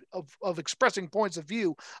 of expressing points of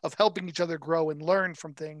view, of helping each other grow and learn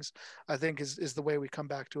from things, I think is the way we come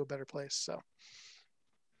back to a better place. So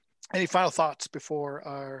any final thoughts before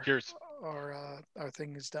our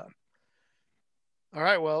thing is done? All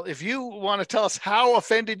right. Well, if you want to tell us how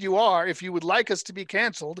offended you are, if you would like us to be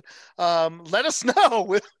canceled, let us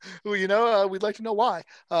know. We'd like to know why,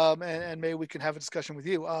 and maybe we can have a discussion with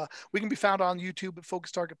you. We can be found on YouTube at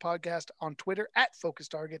Focus Target Podcast, on Twitter at Focus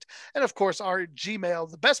Target, and of course our Gmail,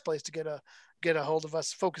 the best place to get a hold of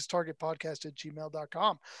us,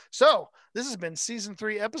 focustargetpodcast@gmail.com. So this has been season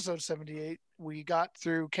 3, episode 78. We got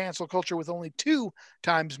through cancel culture with only 2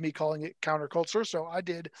 times me calling it counterculture. So I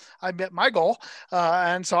met my goal.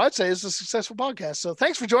 And so I'd say it's a successful podcast. So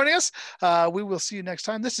thanks for joining us. We will see you next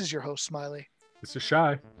time. This is your host, Smiley. This is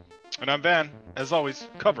Shai. And I'm Van. As always,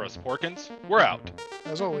 cover us, Porkins. We're out.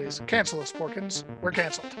 As always, cancel us, Porkins. We're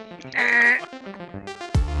canceled.